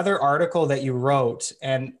this other article that you wrote,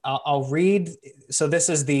 and I'll read. So this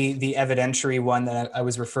is the evidentiary one that I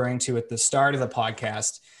was referring to at the start of the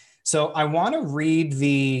podcast. So I want to read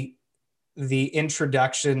the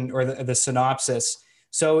introduction or the synopsis.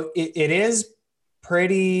 So it is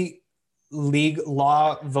pretty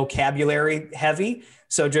law vocabulary heavy.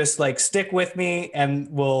 So just like stick with me, and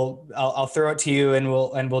I'll throw it to you, and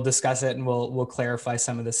we'll discuss it, and we'll clarify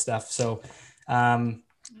some of this stuff. So I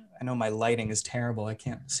know my lighting is terrible. I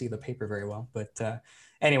can't see the paper very well, but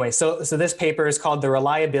anyway, so this paper is called "The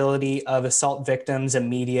Reliability of Assault Victims'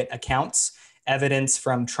 Immediate Accounts: Evidence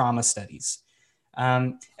from Trauma Studies."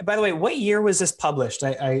 And by the way, what year was this published?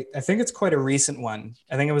 I think it's quite a recent one.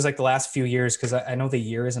 I think it was like the last few years, because I know the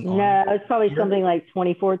year isn't on. No, it's probably something like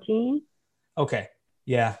 2014. Okay.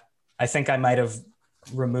 Yeah. I think I might have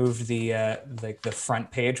removed the front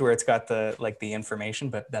page where it's got the information,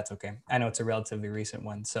 but that's okay. I know it's a relatively recent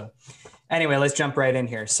one. So anyway, let's jump right in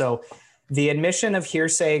here. So the admission of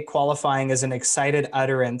hearsay qualifying as an excited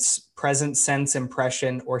utterance, present sense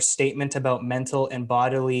impression, or statement about mental and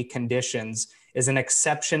bodily conditions is an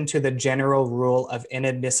exception to the general rule of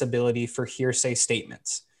inadmissibility for hearsay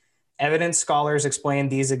statements. Evidence scholars explain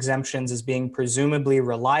these exemptions as being presumably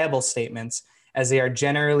reliable statements, as they are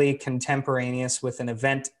generally contemporaneous with an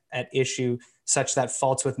event at issue, such that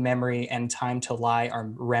faults with memory and time to lie are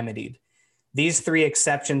remedied. These three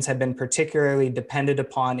exceptions have been particularly depended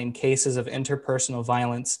upon in cases of interpersonal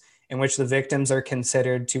violence, in which the victims are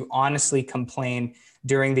considered to honestly complain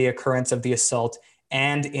during the occurrence of the assault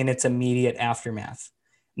and in its immediate aftermath.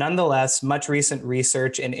 Nonetheless, much recent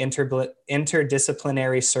research in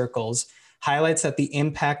interdisciplinary circles highlights that the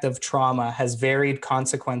impact of trauma has varied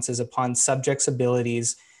consequences upon subjects'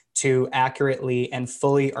 abilities to accurately and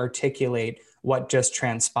fully articulate what just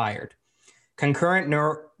transpired. Concurrent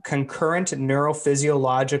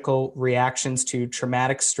neurophysiological reactions to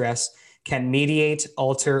traumatic stress can mediate,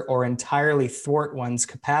 alter, or entirely thwart one's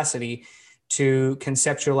capacity to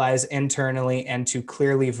conceptualize internally and to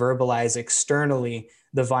clearly verbalize externally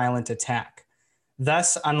the violent attack.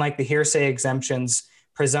 Thus, unlike the hearsay exemptions,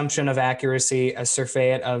 presumption of accuracy, a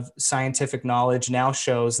surfeit of scientific knowledge now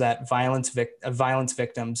shows that violence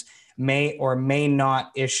victims may or may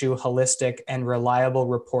not issue holistic and reliable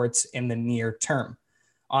reports in the near term.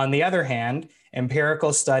 On the other hand,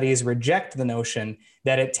 empirical studies reject the notion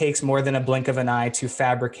that it takes more than a blink of an eye to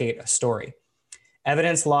fabricate a story.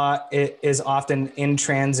 Evidence law is often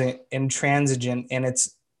intransigent in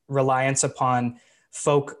its reliance upon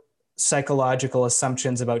folk psychological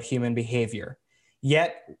assumptions about human behavior.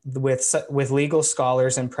 Yet, with legal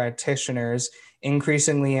scholars and practitioners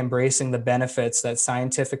increasingly embracing the benefits that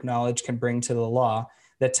scientific knowledge can bring to the law,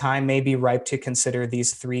 the time may be ripe to consider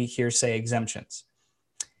these 3 hearsay exemptions.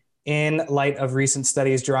 In light of recent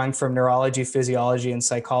studies drawing from neurology, physiology, and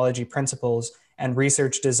psychology principles and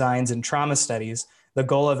research designs in trauma studies, the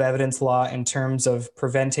goal of evidence law in terms of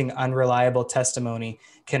preventing unreliable testimony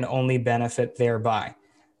can only benefit thereby.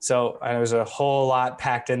 So there's a whole lot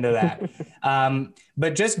packed into that.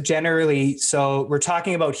 But just generally, so we're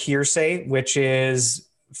talking about hearsay, which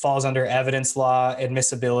falls under evidence law,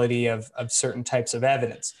 admissibility of certain types of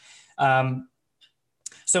evidence.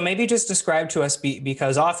 So maybe just describe to us,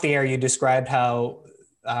 because off the air you described how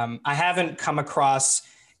I haven't come across,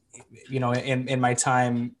 in my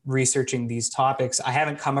time researching these topics, I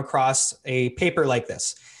haven't come across a paper like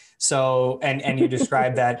this. So, and you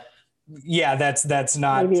described that, yeah, that's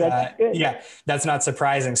not, that's not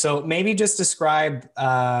surprising. So maybe just describe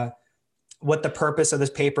what the purpose of this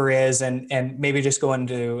paper is, and maybe just go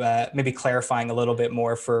into maybe clarifying a little bit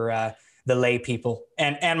more for the lay people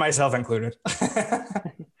and myself included.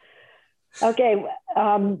 Okay.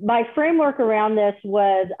 My framework around this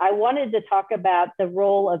was I wanted to talk about the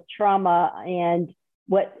role of trauma and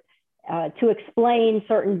to explain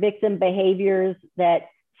certain victim behaviors that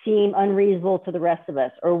seem unreasonable to the rest of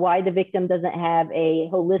us, or why the victim doesn't have a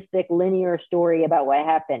holistic linear story about what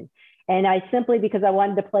happened. And I simply, because I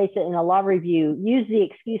wanted to place it in a law review, use the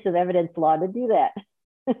excuse of evidence law to do that.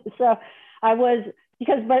 So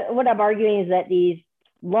but what I'm arguing is that these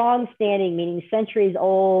long-standing, meaning centuries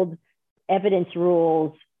old evidence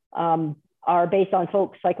rules are based on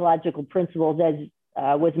folk psychological principles, as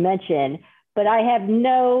was mentioned, but I have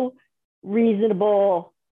no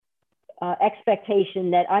reasonable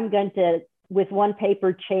expectation that I'm going to, with one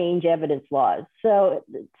paper, change evidence laws. So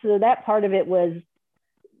that part of it was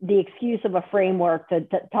the excuse of a framework to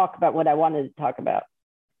talk about what I wanted to talk about,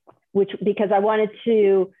 because I wanted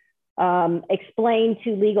to explain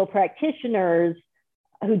to legal practitioners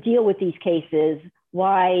who deal with these cases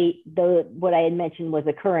why what I had mentioned was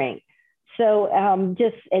occurring. So and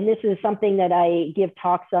this is something that I give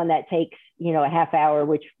talks on that takes, a half hour,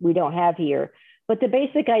 which we don't have here. But the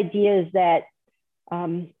basic idea is that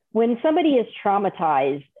when somebody is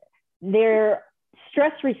traumatized, their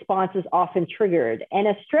stress response is often triggered. And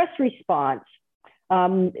a stress response,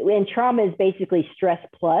 and trauma is basically stress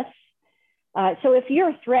plus. So if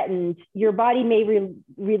you're threatened, your body may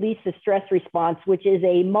release a stress response, which is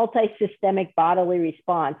a multi-systemic bodily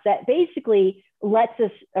response that basically lets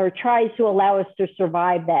us, or tries to allow us to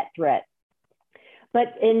survive that threat.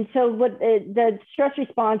 So what the stress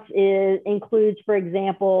response includes, for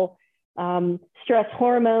example, stress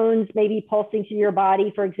hormones maybe pulsing through your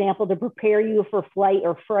body, for example, to prepare you for fight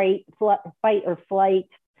or flight.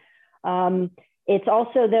 It's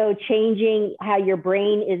also, though, changing how your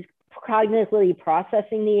brain is cognitively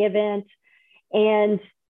processing the event. And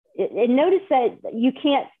notice that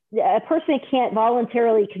a person can't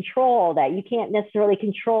voluntarily control all that. You can't necessarily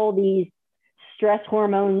control these stress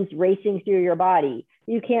hormones racing through your body.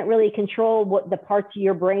 You can't really control what the parts of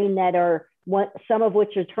your brain that are, some of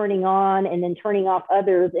which are turning on and then turning off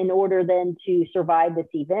others in order then to survive this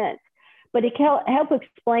event. But it can help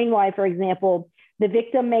explain why, for example, the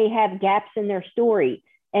victim may have gaps in their story.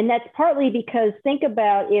 And that's partly because, think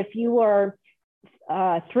about, if you are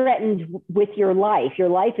threatened with your life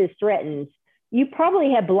is threatened, you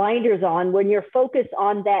probably have blinders on when you're focused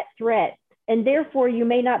on that threat. And therefore, you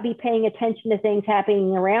may not be paying attention to things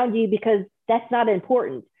happening around you, because that's not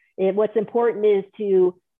important. What's important is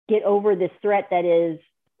to get over this threat that is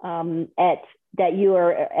that you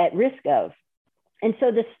are at risk of. And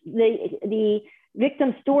so the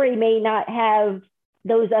victim's story may not have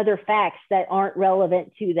those other facts that aren't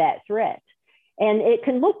relevant to that threat. And it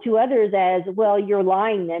can look to others as, well, you're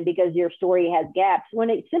lying then because your story has gaps, when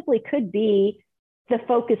it simply could be the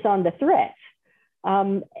focus on the threat.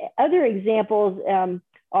 Other examples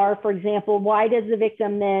are, for example, why does the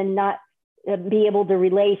victim then not be able to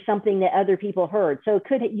relay something that other people heard? So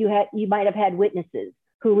you might have had witnesses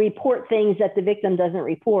who report things that the victim doesn't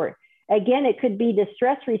report. Again, it could be the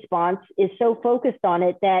stress response is so focused on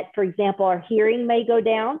it that, for example, our hearing may go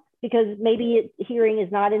down because maybe hearing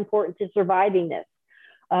is not important to surviving this.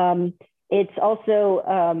 It's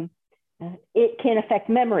also, it can affect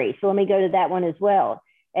memory. So let me go to that one as well.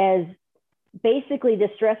 As basically the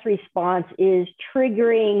stress response is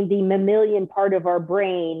triggering the mammalian part of our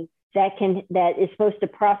brain that is supposed to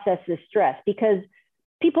process the stress, because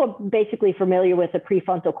people are basically familiar with the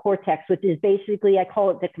prefrontal cortex, which is basically, I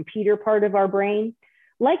call it the computer part of our brain.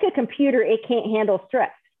 Like a computer, it can't handle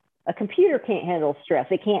stress. A computer can't handle stress.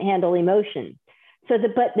 It can't handle emotion.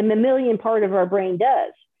 But the mammalian part of our brain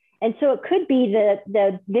does. And so it could be that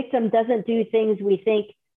the victim doesn't do things we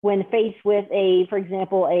think when faced with for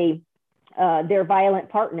example, their violent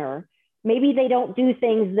partner, maybe they don't do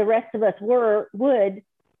things the rest of us would,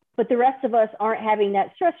 but the rest of us aren't having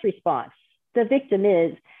that stress response. The victim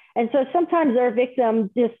is. And so sometimes our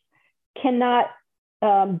victim just cannot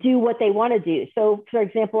do what they want to do. So, for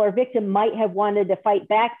example, our victim might have wanted to fight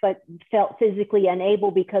back, but felt physically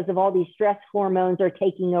unable because of all these stress hormones are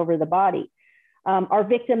taking over the body. Our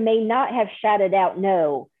victim may not have shouted out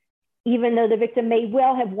no, even though the victim may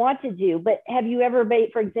well have wanted to. But have you ever,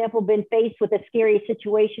 for example, been faced with a scary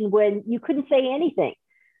situation when you couldn't say anything?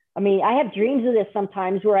 I mean, I have dreams of this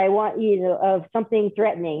sometimes where I want, of something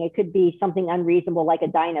threatening. It could be something unreasonable, like a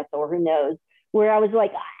dinosaur, who knows, where I was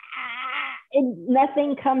like, and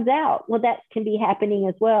nothing comes out. Well, that can be happening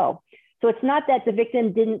as well. So it's not that the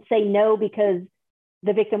victim didn't say no because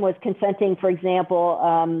the victim was consenting, for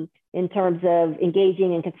example, in terms of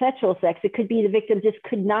engaging in consensual sex. It could be the victim just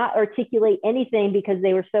could not articulate anything because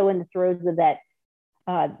they were so in the throes of that,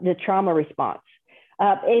 the trauma response.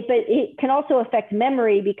 But it can also affect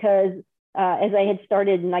memory because, as I had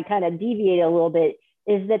started and I kind of deviated a little bit,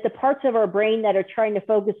 is that the parts of our brain that are trying to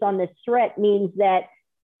focus on this threat means that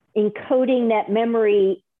encoding that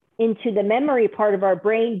memory into the memory part of our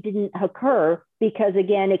brain didn't occur because,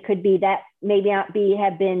 again, it could be that maybe not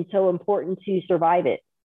have been so important to survive it.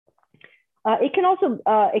 It can also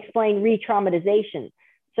explain re-traumatization.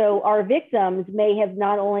 So our victims may have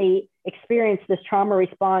not only experienced this trauma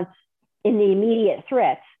response in the immediate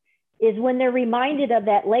threats, is when they're reminded of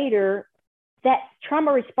that later, that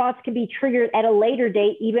trauma response can be triggered at a later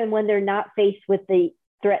date, even when they're not faced with the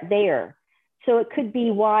threat there. So it could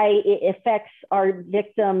be why it affects our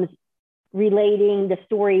victims relating the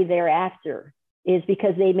story thereafter, is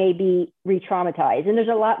because they may be re-traumatized. And there's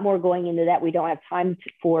a lot more going into that we don't have time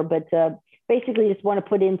for, but basically just want to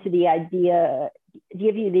put into the idea,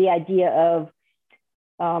 give you the idea of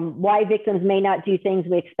why victims may not do things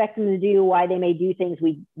we expect them to do, why they may do things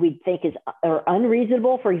we think are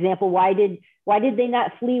unreasonable. For example, why did they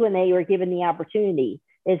not flee when they were given the opportunity?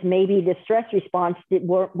 Is maybe the stress response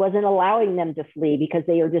wasn't allowing them to flee because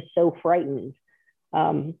they are just so frightened.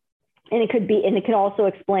 And it can also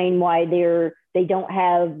explain why they don't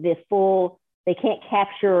have this they can't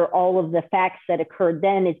capture all of the facts that occurred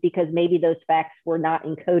then. It's because maybe those facts were not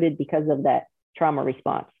encoded because of that trauma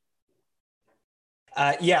response.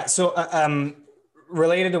 So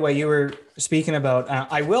related to what you were speaking about,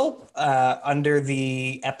 I will, under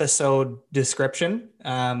the episode description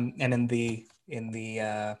and in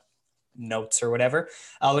the notes or whatever,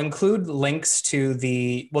 I'll include links to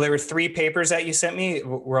there were 3 papers that you sent me.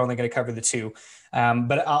 We're only going to cover the 2,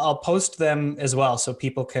 but I'll post them as well so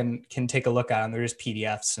people can take a look at them. They're just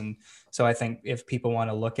PDFs. And so I think if people want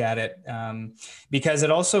to look at it, because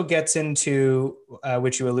it also gets into,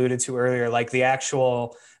 which you alluded to earlier, like the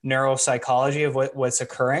actual neuropsychology of what's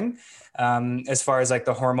occurring, as far as like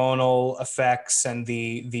the hormonal effects and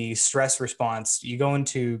the stress response. You go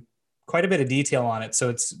into quite a bit of detail on it. So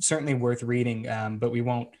it's certainly worth reading, but we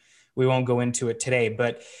won't go into it today.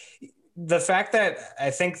 But the fact that I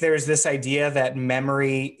think there's this idea that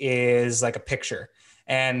memory is like a picture,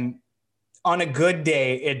 and on a good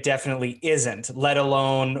day, it definitely isn't, let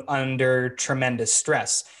alone under tremendous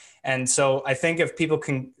stress. And so I think if people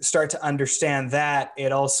can start to understand that,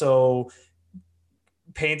 it also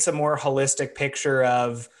paints a more holistic picture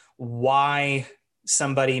of why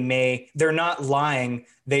they're not lying,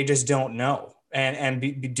 they just don't know, and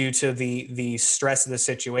be due to the stress of the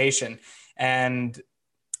situation. And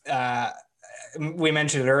we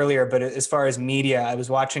mentioned it earlier, but as far as media, I was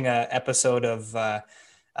watching an episode of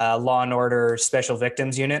Law and Order Special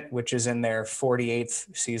Victims Unit, which is in their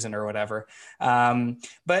 48th season or whatever.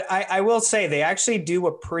 But I will say they actually do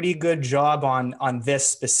a pretty good job on this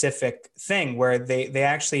specific thing, where they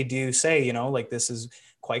actually do say, like, this is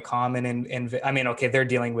quite common. And I mean, okay, they're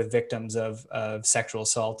dealing with victims of sexual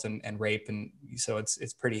assault and rape. And so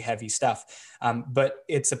it's pretty heavy stuff. But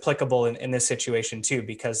it's applicable in this situation too,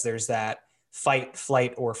 because there's that fight,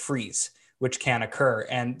 flight, or freeze, which can occur.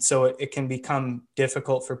 And so it can become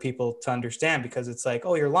difficult for people to understand, because it's like,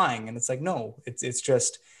 oh, you're lying. And it's like, no, it's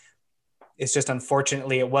just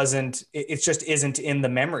unfortunately it just isn't in the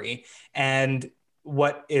memory. And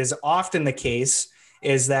what is often the case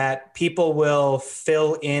is that people will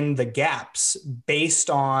fill in the gaps based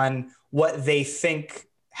on what they think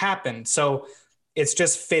happened. So it's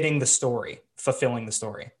just fulfilling the story.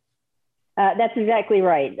 That's exactly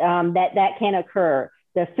right. That can occur,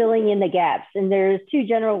 the filling in the gaps. And there's 2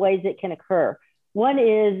 general ways it can occur. One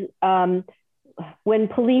is when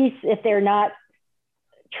police, if they're not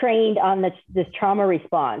trained on this trauma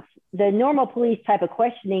response. The normal police type of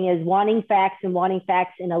questioning is wanting facts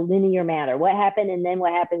in a linear manner. What happened, and then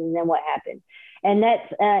what happened, and then what happened. And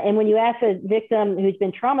that's and when you ask a victim who's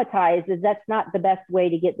been traumatized, is that's not the best way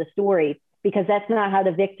to get the story, because that's not how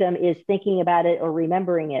the victim is thinking about it or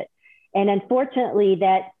remembering it. And unfortunately,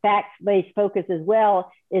 that fact-based focus as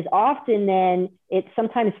well is often then it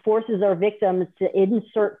sometimes forces our victims to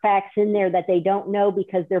insert facts in there that they don't know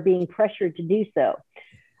because they're being pressured to do so.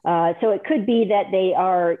 So it could be that they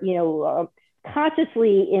are,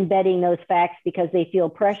 consciously embedding those facts because they feel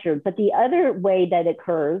pressured. But the other way that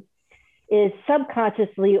occurs is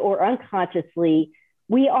subconsciously or unconsciously,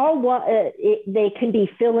 we all want, they can be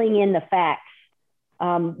filling in the facts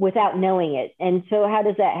without knowing it. And so how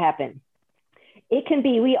does that happen? It can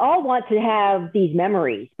be, we all want to have these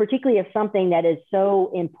memories, particularly of something that is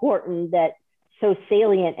so important, that so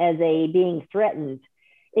salient as a being threatened,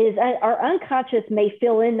 is our unconscious may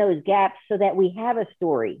fill in those gaps so that we have a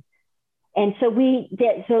story. And so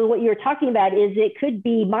so what you're talking about is it could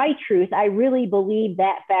be my truth. I really believe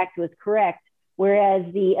that fact was correct, whereas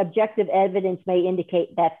the objective evidence may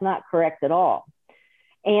indicate that's not correct at all.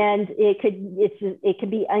 And it could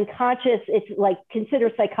be unconscious. It's like,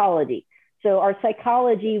 consider psychology. So our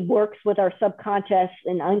psychology works with our subconscious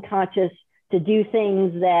and unconscious to do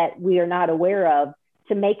things that we are not aware of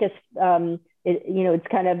to make us, it's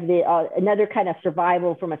kind of another kind of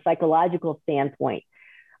survival from a psychological standpoint.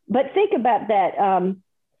 But think about that,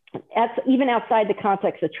 even outside the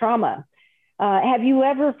context of trauma. Have you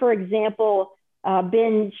ever, for example,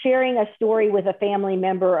 been sharing a story with a family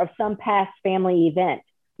member of some past family event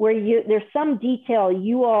where there's some detail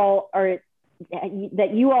that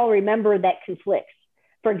you all remember that conflicts?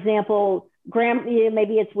 For example,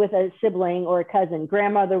 maybe it's with a sibling or a cousin.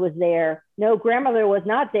 Grandmother was there. No, grandmother was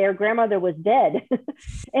not there. Grandmother was dead.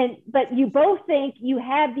 But you both think you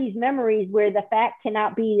have these memories where the fact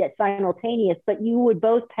cannot be simultaneous, but you would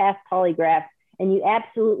both pass polygraph, and you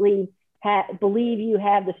absolutely believe you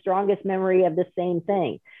have the strongest memory of the same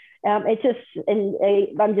thing. I'm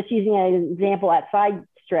just using an example outside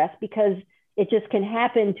stress, because it just can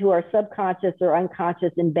happen to our subconscious or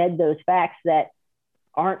unconscious, embed those facts that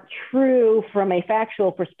aren't true from a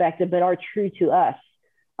factual perspective, but are true to us.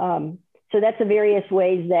 So that's the various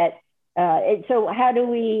ways that, so how do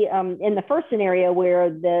we, in the first scenario where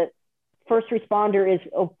the first responder is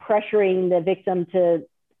pressuring the victim to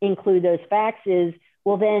include those facts, is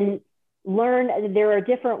we'll then learn there are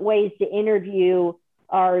different ways to interview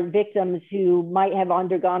our victims who might have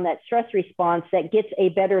undergone that stress response that gets a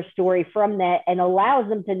better story from that and allows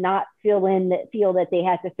them to not feel that they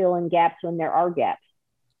have to fill in gaps when there are gaps.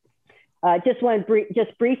 Just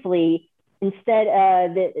briefly,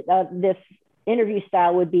 instead this interview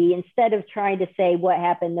style would be, instead of trying to say what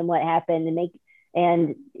happened and what happened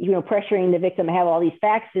and pressuring the victim to have all these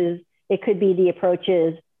facts, it could be the approach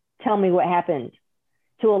is, tell me what happened,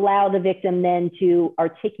 to allow the victim then to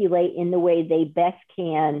articulate in the way they best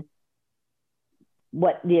can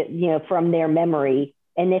from their memory.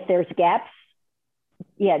 And if there's gaps,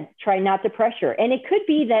 try not to pressure. And it could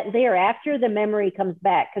be that thereafter the memory comes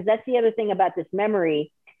back, because that's the other thing about this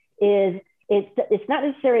memory is it's not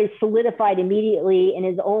necessarily solidified immediately and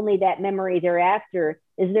is only that memory thereafter.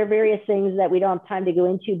 Is there various things that we don't have time to go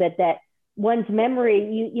into, but that one's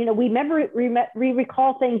memory, we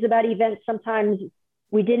recall things about events. Sometimes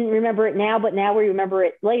we didn't remember it now, but now we remember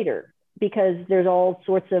it later, because there's all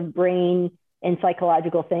sorts of brain and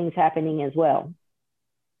psychological things happening as well.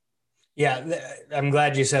 Yeah, I'm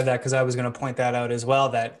glad you said that, because I was going to point that out as well,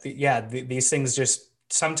 that these things just,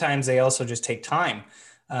 sometimes they also just take time.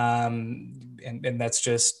 And that's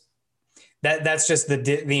just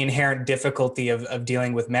the inherent difficulty of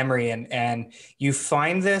dealing with memory. And you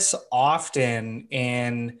find this often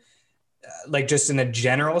in just in a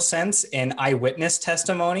general sense in eyewitness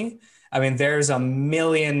testimony. I mean, there's a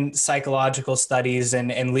million psychological studies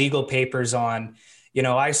and legal papers on,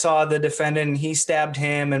 I saw the defendant and he stabbed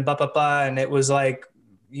him and blah, blah, blah. And it was like,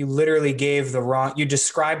 you literally you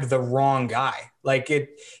described the wrong guy, but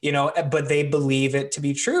they believe it to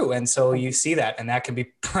be true. And so you see that, and that can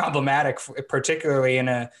be problematic, particularly in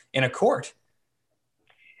a court.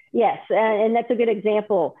 Yes. And that's a good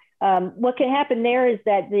example. What can happen there is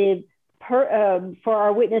that for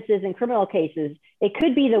our witnesses in criminal cases, it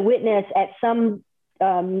could be the witness at some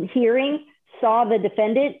hearing saw the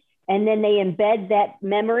defendant, and then they embed that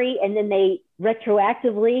memory, and then they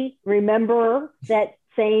retroactively remember that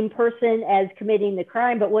same person as committing the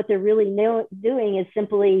crime. But what they're really doing is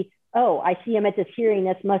simply, oh, I see him at this hearing,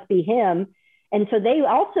 this must be him. And so they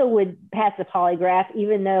also would pass a polygraph,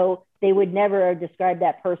 even though they would never describe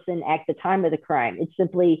that person at the time of the crime. It's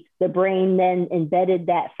simply the brain then embedded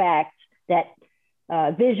that fact, that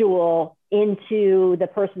visual, into the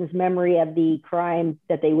person's memory of the crime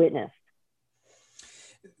that they witnessed.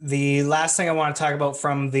 The last thing I want to talk about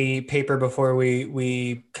from the paper before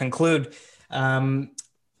we conclude,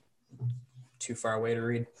 too far away to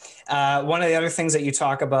read. One of the other things that you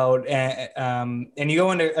talk about, and you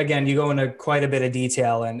go into quite a bit of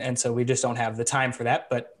detail, and so we just don't have the time for that,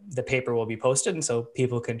 but the paper will be posted, and so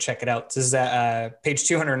people can check it out. This is page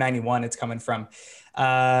 291. It's coming from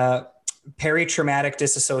peritraumatic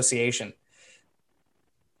dissociation.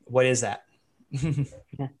 What is that?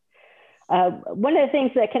 One of the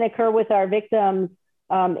things that can occur with our victims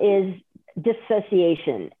is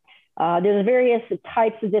dissociation. There's various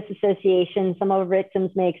types of dissociation. Some of our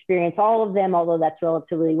victims may experience all of them, although that's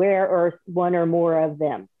relatively rare, or one or more of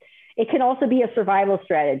them. It can also be a survival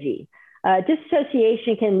strategy.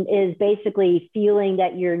 Dissociation is basically feeling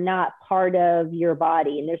that you're not part of your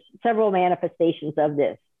body, and there's several manifestations of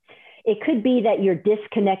this. It could be that you're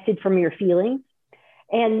disconnected from your feelings.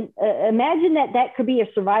 And imagine that could be a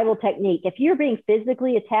survival technique. If you're being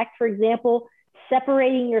physically attacked, for example,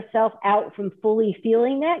 separating yourself out from fully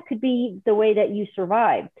feeling that could be the way that you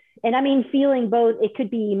survive. And I mean, feeling both, it could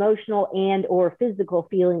be emotional and or physical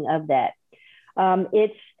feeling of that.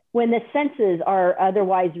 It's when the senses are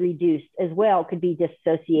otherwise reduced as well, could be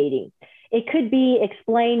dissociating. It could be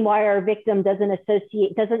explain why our victim doesn't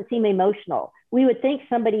seem emotional. We would think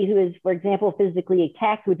somebody who is, for example, physically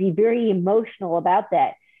attacked would be very emotional about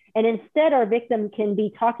that. And instead, our victim can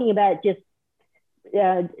be talking about just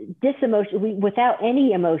disemotion without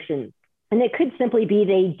any emotion. And it could simply be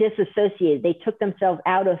they disassociated. They took themselves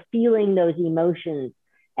out of feeling those emotions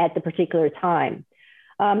at the particular time.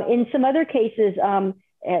 In some other cases,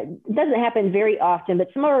 it doesn't happen very often,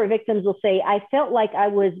 but some of our victims will say, I felt like I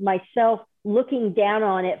was myself looking down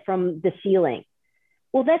on it from the ceiling.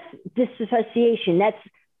 Well, that's disassociation. That's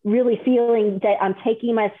really feeling that I'm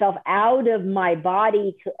taking myself out of my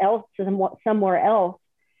body to somewhere else.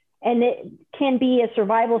 And it can be a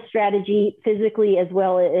survival strategy physically as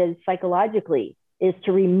well as psychologically, is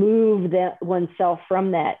to remove oneself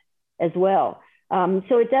from that as well.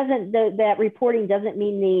 So it doesn't, that reporting doesn't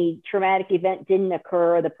mean the traumatic event didn't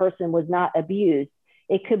occur or the person was not abused.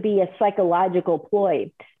 It could be a psychological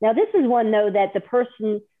ploy. Now, this is one, though, that the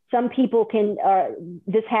person, some people can,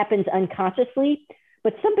 this happens unconsciously,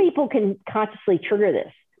 but some people can consciously trigger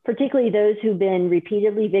this, particularly those who've been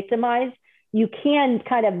repeatedly victimized. You can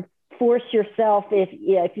kind of force yourself,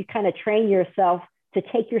 if you kind of train yourself to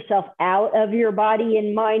take yourself out of your body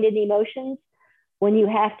and mind and emotions when you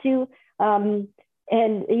have to. And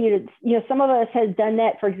some of us has done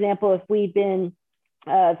that. For example, if we've been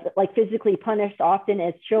like physically punished often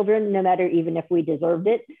as children, no matter even if we deserved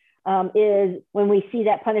it, is when we see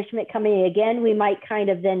that punishment coming again, we might kind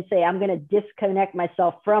of then say, I'm going to disconnect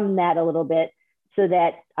myself from that a little bit so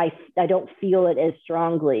that I don't feel it as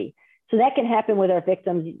strongly. So that can happen with our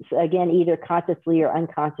victims, again, either consciously or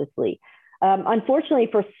unconsciously. Unfortunately,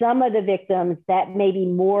 for some of the victims, that may be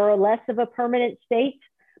more or less of a permanent state.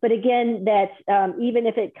 But again, that even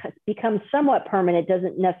if it becomes somewhat permanent,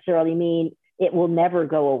 doesn't necessarily mean it will never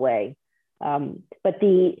go away. But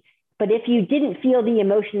if you didn't feel the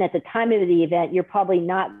emotion at the time of the event, you're probably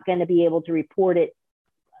not going to be able to report it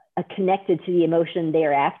connected to the emotion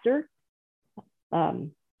thereafter.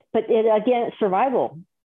 But again, survival.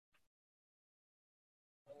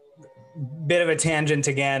 Bit of a tangent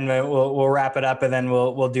again. We'll wrap it up and then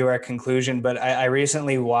we'll do our conclusion. But I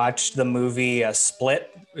recently watched the movie Split.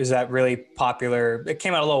 It was that really popular? It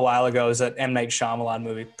came out a little while ago. It was an M. Night Shyamalan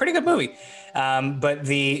movie. Pretty good movie. But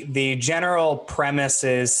the general premise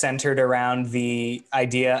is centered around the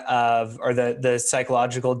idea of, or the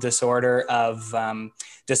psychological disorder of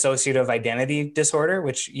dissociative identity disorder,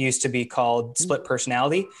 which used to be called split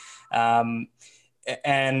personality. And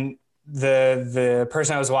the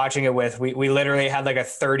person I was watching it with, we literally had like a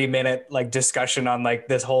 30-minute like discussion on like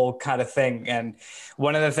this whole kind of thing. And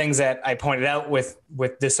one of the things that I pointed out with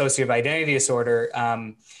dissociative identity disorder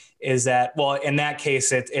is that, well, in that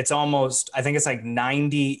case, it's almost, I think it's like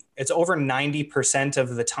it's over 90%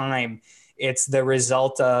 of the time, it's the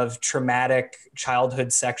result of traumatic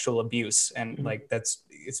childhood sexual abuse. And like,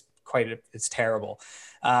 it's terrible.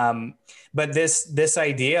 But this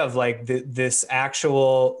idea of like this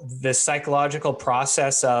psychological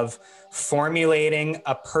process of formulating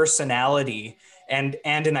a personality and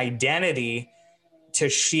an identity to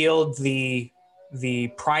shield the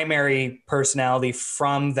primary personality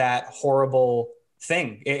from that horrible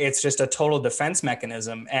thing. It's just a total defense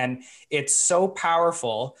mechanism. And it's so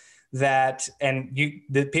powerful that, and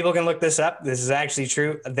the people can look this up. This is actually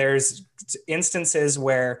true. There's instances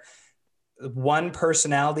where one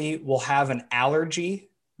personality will have an allergy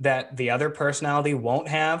that the other personality won't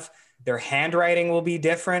have. Their handwriting will be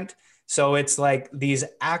different. So it's like these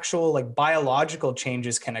actual like biological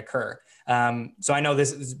changes can occur. So I know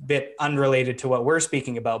this is a bit unrelated to what we're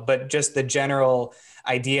speaking about, but just the general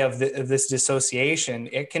idea of this dissociation,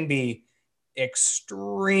 it can be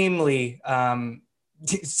extremely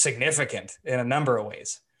significant in a number of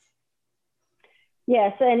ways.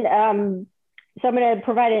 Yes, and so I'm going to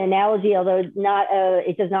provide an analogy, although not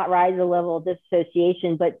it does not rise the level of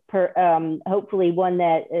dissociation, but hopefully one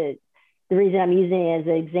that the reason I'm using it as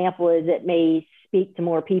an example is it may speak to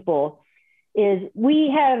more people. Is we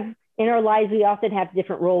have in our lives, we often have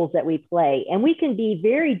different roles that we play, and we can be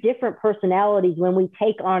very different personalities when we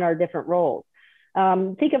take on our different roles.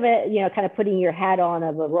 Think of it, kind of putting your hat on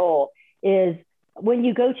of a role is when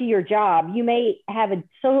you go to your job, you may have a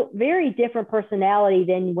very different personality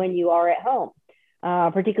than when you are at home,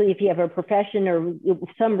 particularly if you have a profession or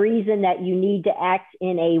some reason that you need to act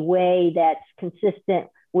in a way that's consistent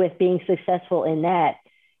with being successful in that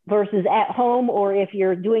versus at home, or if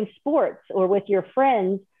you're doing sports or with your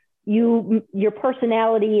friends, your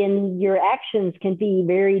personality and your actions can be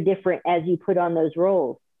very different as you put on those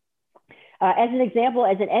roles. As an example,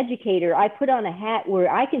 as an educator, I put on a hat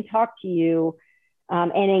where I can talk to you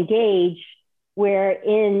and engage, where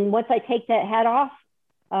once I take that hat off,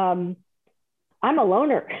 I'm a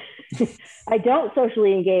loner. I don't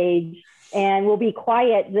socially engage and will be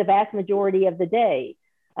quiet the vast majority of the day.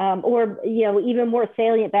 Or even more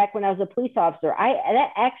salient, back when I was a police officer,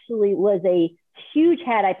 that actually was a huge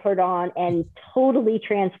hat I put on and totally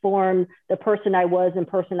transformed the person I was and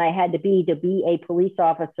person I had to be a police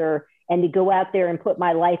officer and to go out there and put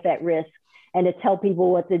my life at risk and to tell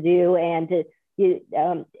people what to do. And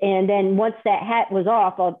then once that hat was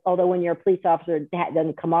off, although when you're a police officer, the hat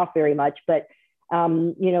doesn't come off very much, but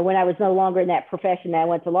when I was no longer in that profession, I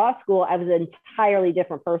went to law school, I was an entirely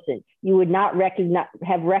different person. You would not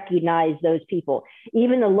have recognized those people.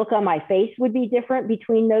 Even the look on my face would be different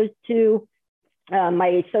between those two.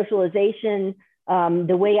 My socialization,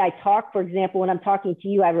 the way I talk, for example, when I'm talking to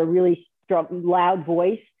you, I have a really strong, loud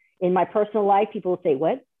voice. In my personal life, people will say,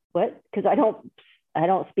 what? Because I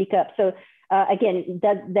don't speak up. So again,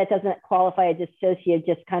 that doesn't qualify as dissociative,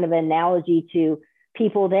 just kind of an analogy to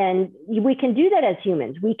people. Then we can do that as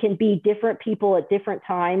humans. We can be different people at different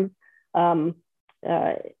times. Not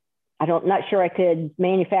sure I could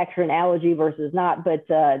manufacture an analogy versus not, but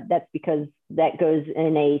that's because that goes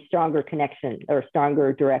in a stronger connection or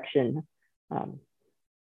stronger direction.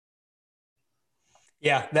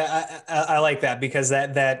 Yeah, I like that, because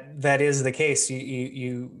that is the case.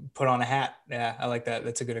 You put on a hat. Yeah, I like that.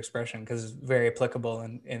 That's a good expression, because it's very applicable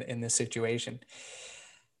in this situation.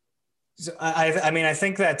 So I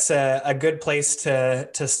think that's a good place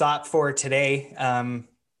to stop for today.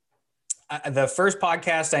 The first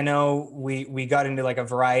podcast, I know we got into like a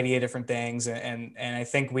variety of different things, and I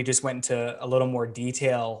think we just went into a little more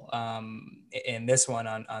detail in this one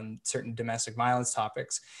on certain domestic violence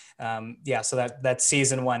topics. So that's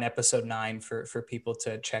season 1, episode 9 for people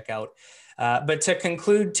to check out. But to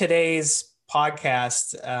conclude today's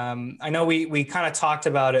podcast, I know we kind of talked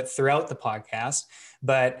about it throughout the podcast,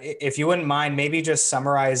 but if you wouldn't mind, maybe just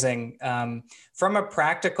summarizing from a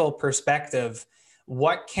practical perspective,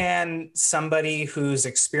 what can somebody who's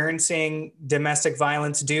experiencing domestic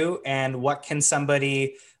violence do, and what can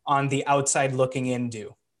somebody on the outside looking in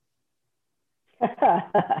do?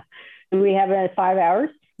 Do we have 5 hours?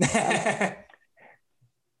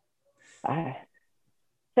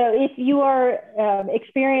 So if you are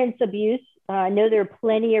experience abuse, know there are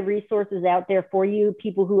plenty of resources out there for you,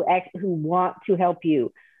 people who want to help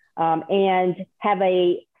you and have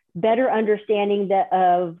a better understanding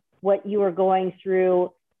of what you are going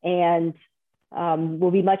through, and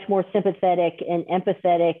will be much more sympathetic and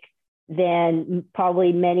empathetic than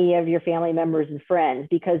probably many of your family members and friends,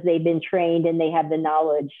 because they've been trained and they have the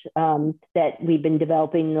knowledge that we've been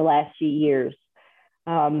developing in the last few years.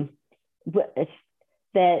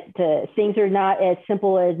 That things are not as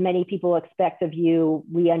simple as many people expect of you.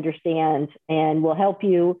 We understand and will help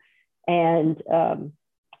you. And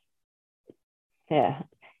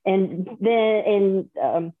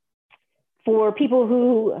for people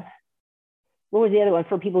who, what was the other one?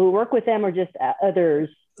 For people who work with them, or just others?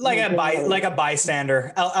 Like a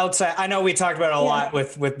bystander outside. I know we talked about it a lot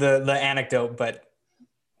with the anecdote, but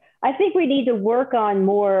I think we need to work on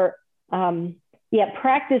more,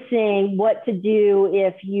 practicing what to do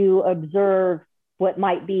if you observe what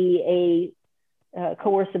might be a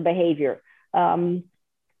coercive behavior.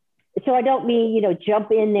 so I don't mean,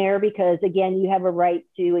 jump in there, because again, you have a right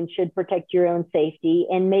to and should protect your own safety.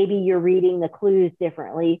 And maybe you're reading the clues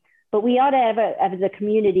differently, but we ought to as a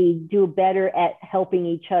community, do better at helping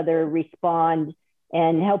each other respond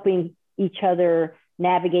and helping each other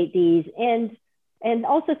navigate these. And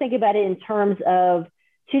also think about it in terms of,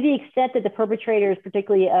 to the extent that the perpetrators,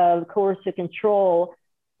 particularly of coercive control,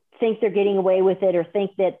 think they're getting away with it, or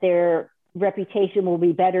think that their reputation will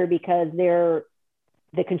be better because they're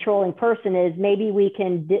the controlling person, is maybe we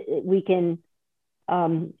can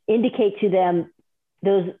indicate to them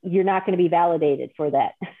you're not going to be validated for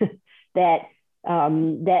that. that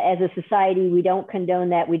as a society, we don't condone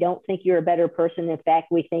that. We don't think you're a better person. In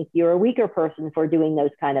fact, we think you're a weaker person for doing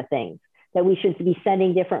those kind of things. That we should be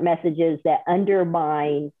sending different messages that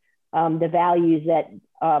undermine the values that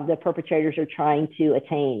the perpetrators are trying to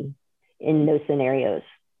attain in those scenarios.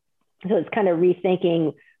 So it's kind of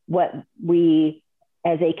rethinking what we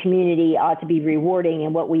as a community ought to be rewarding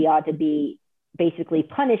and what we ought to be basically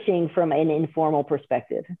punishing from an informal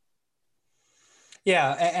perspective.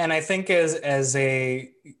 Yeah, and I think as a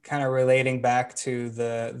kind of relating back to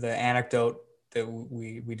the anecdote that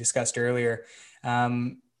we discussed earlier,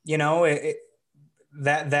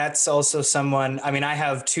 that's also someone. I mean, I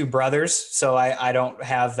have two brothers, so I don't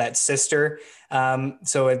have that sister.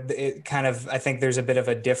 So it kind of, I think there's a bit of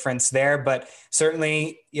a difference there, but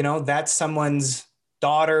certainly, that's someone's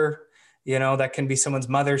daughter. That can be someone's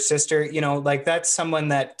mother, sister. Like that's someone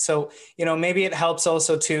that. So maybe it helps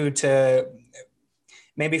also to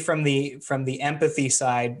maybe from the empathy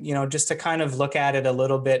side, just to kind of look at it a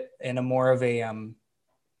little bit in a more of a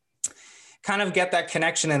kind of get that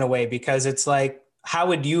connection in a way, because it's like, how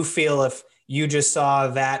would you feel if you just saw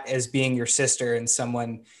that as being your sister and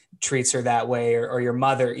someone treats her that way, or your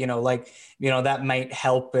mother, that might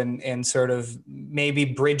help in sort of maybe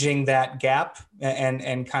bridging that gap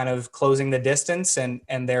and kind of closing the distance,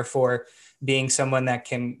 and therefore being someone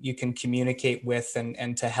that you can communicate with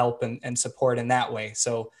and to help and support in that way.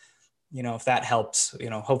 So, if that helps,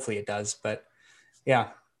 hopefully it does, but yeah.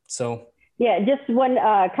 So. Yeah, just one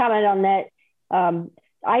comment on that.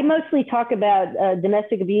 I mostly talk about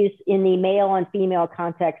domestic abuse in the male on female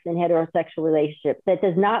context in heterosexual relationships. That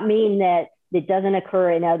does not mean that it doesn't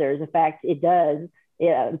occur in others. In fact, it does.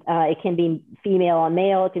 It can be female on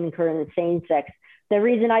male. It can occur in the same sex. The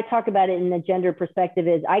reason I talk about it in the gender perspective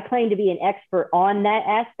is I claim to be an expert on that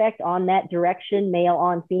aspect, on that direction, male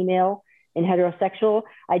on female in heterosexual.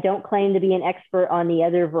 I don't claim to be an expert on the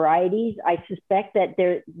other varieties. I suspect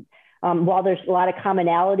that while there's a lot of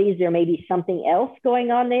commonalities, there may be something else going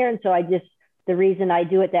on there. And so the reason I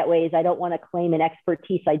do it that way is I don't want to claim an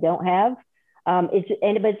expertise I don't have. But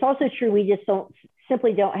it's also true, we just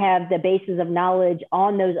simply don't have the basis of knowledge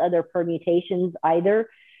on those other permutations either.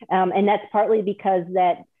 And that's partly because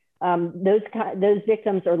that those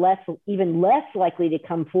victims are even less likely to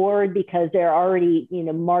come forward because they're already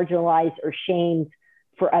marginalized or shamed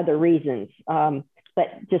for other reasons.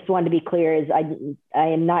 But just wanted to be clear, is I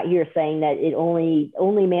am not here saying that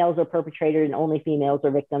only males are perpetrators and only females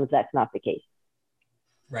are victims. That's not the case.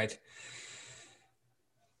 Right.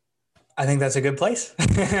 I think that's a good place.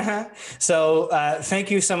 So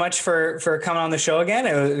thank you so much for coming on the show again.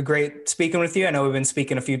 It was great speaking with you. I know we've been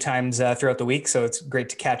speaking a few times throughout the week, so it's great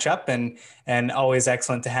to catch up and always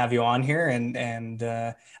excellent to have you on here. And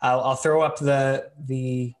I'll throw up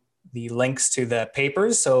the links to the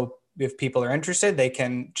papers, so if people are interested, they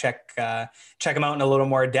can check them out in a little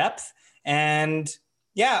more depth. And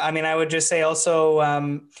yeah, I mean, I would just say also,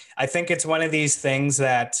 I think it's one of these things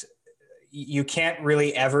that you can't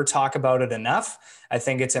really ever talk about it enough. I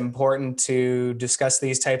think it's important to discuss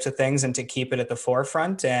these types of things and to keep it at the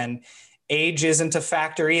forefront. And age isn't a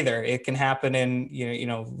factor either. It can happen in,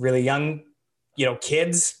 really young,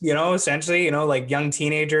 kids, essentially, like young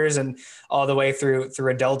teenagers and all the way through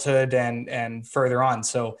adulthood and further on.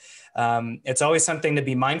 So it's always something to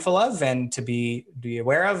be mindful of and to be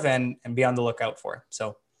aware of and be on the lookout for.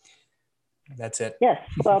 So that's it. Yes.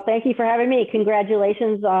 Well, thank you for having me.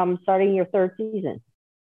 Congratulations on starting your third season.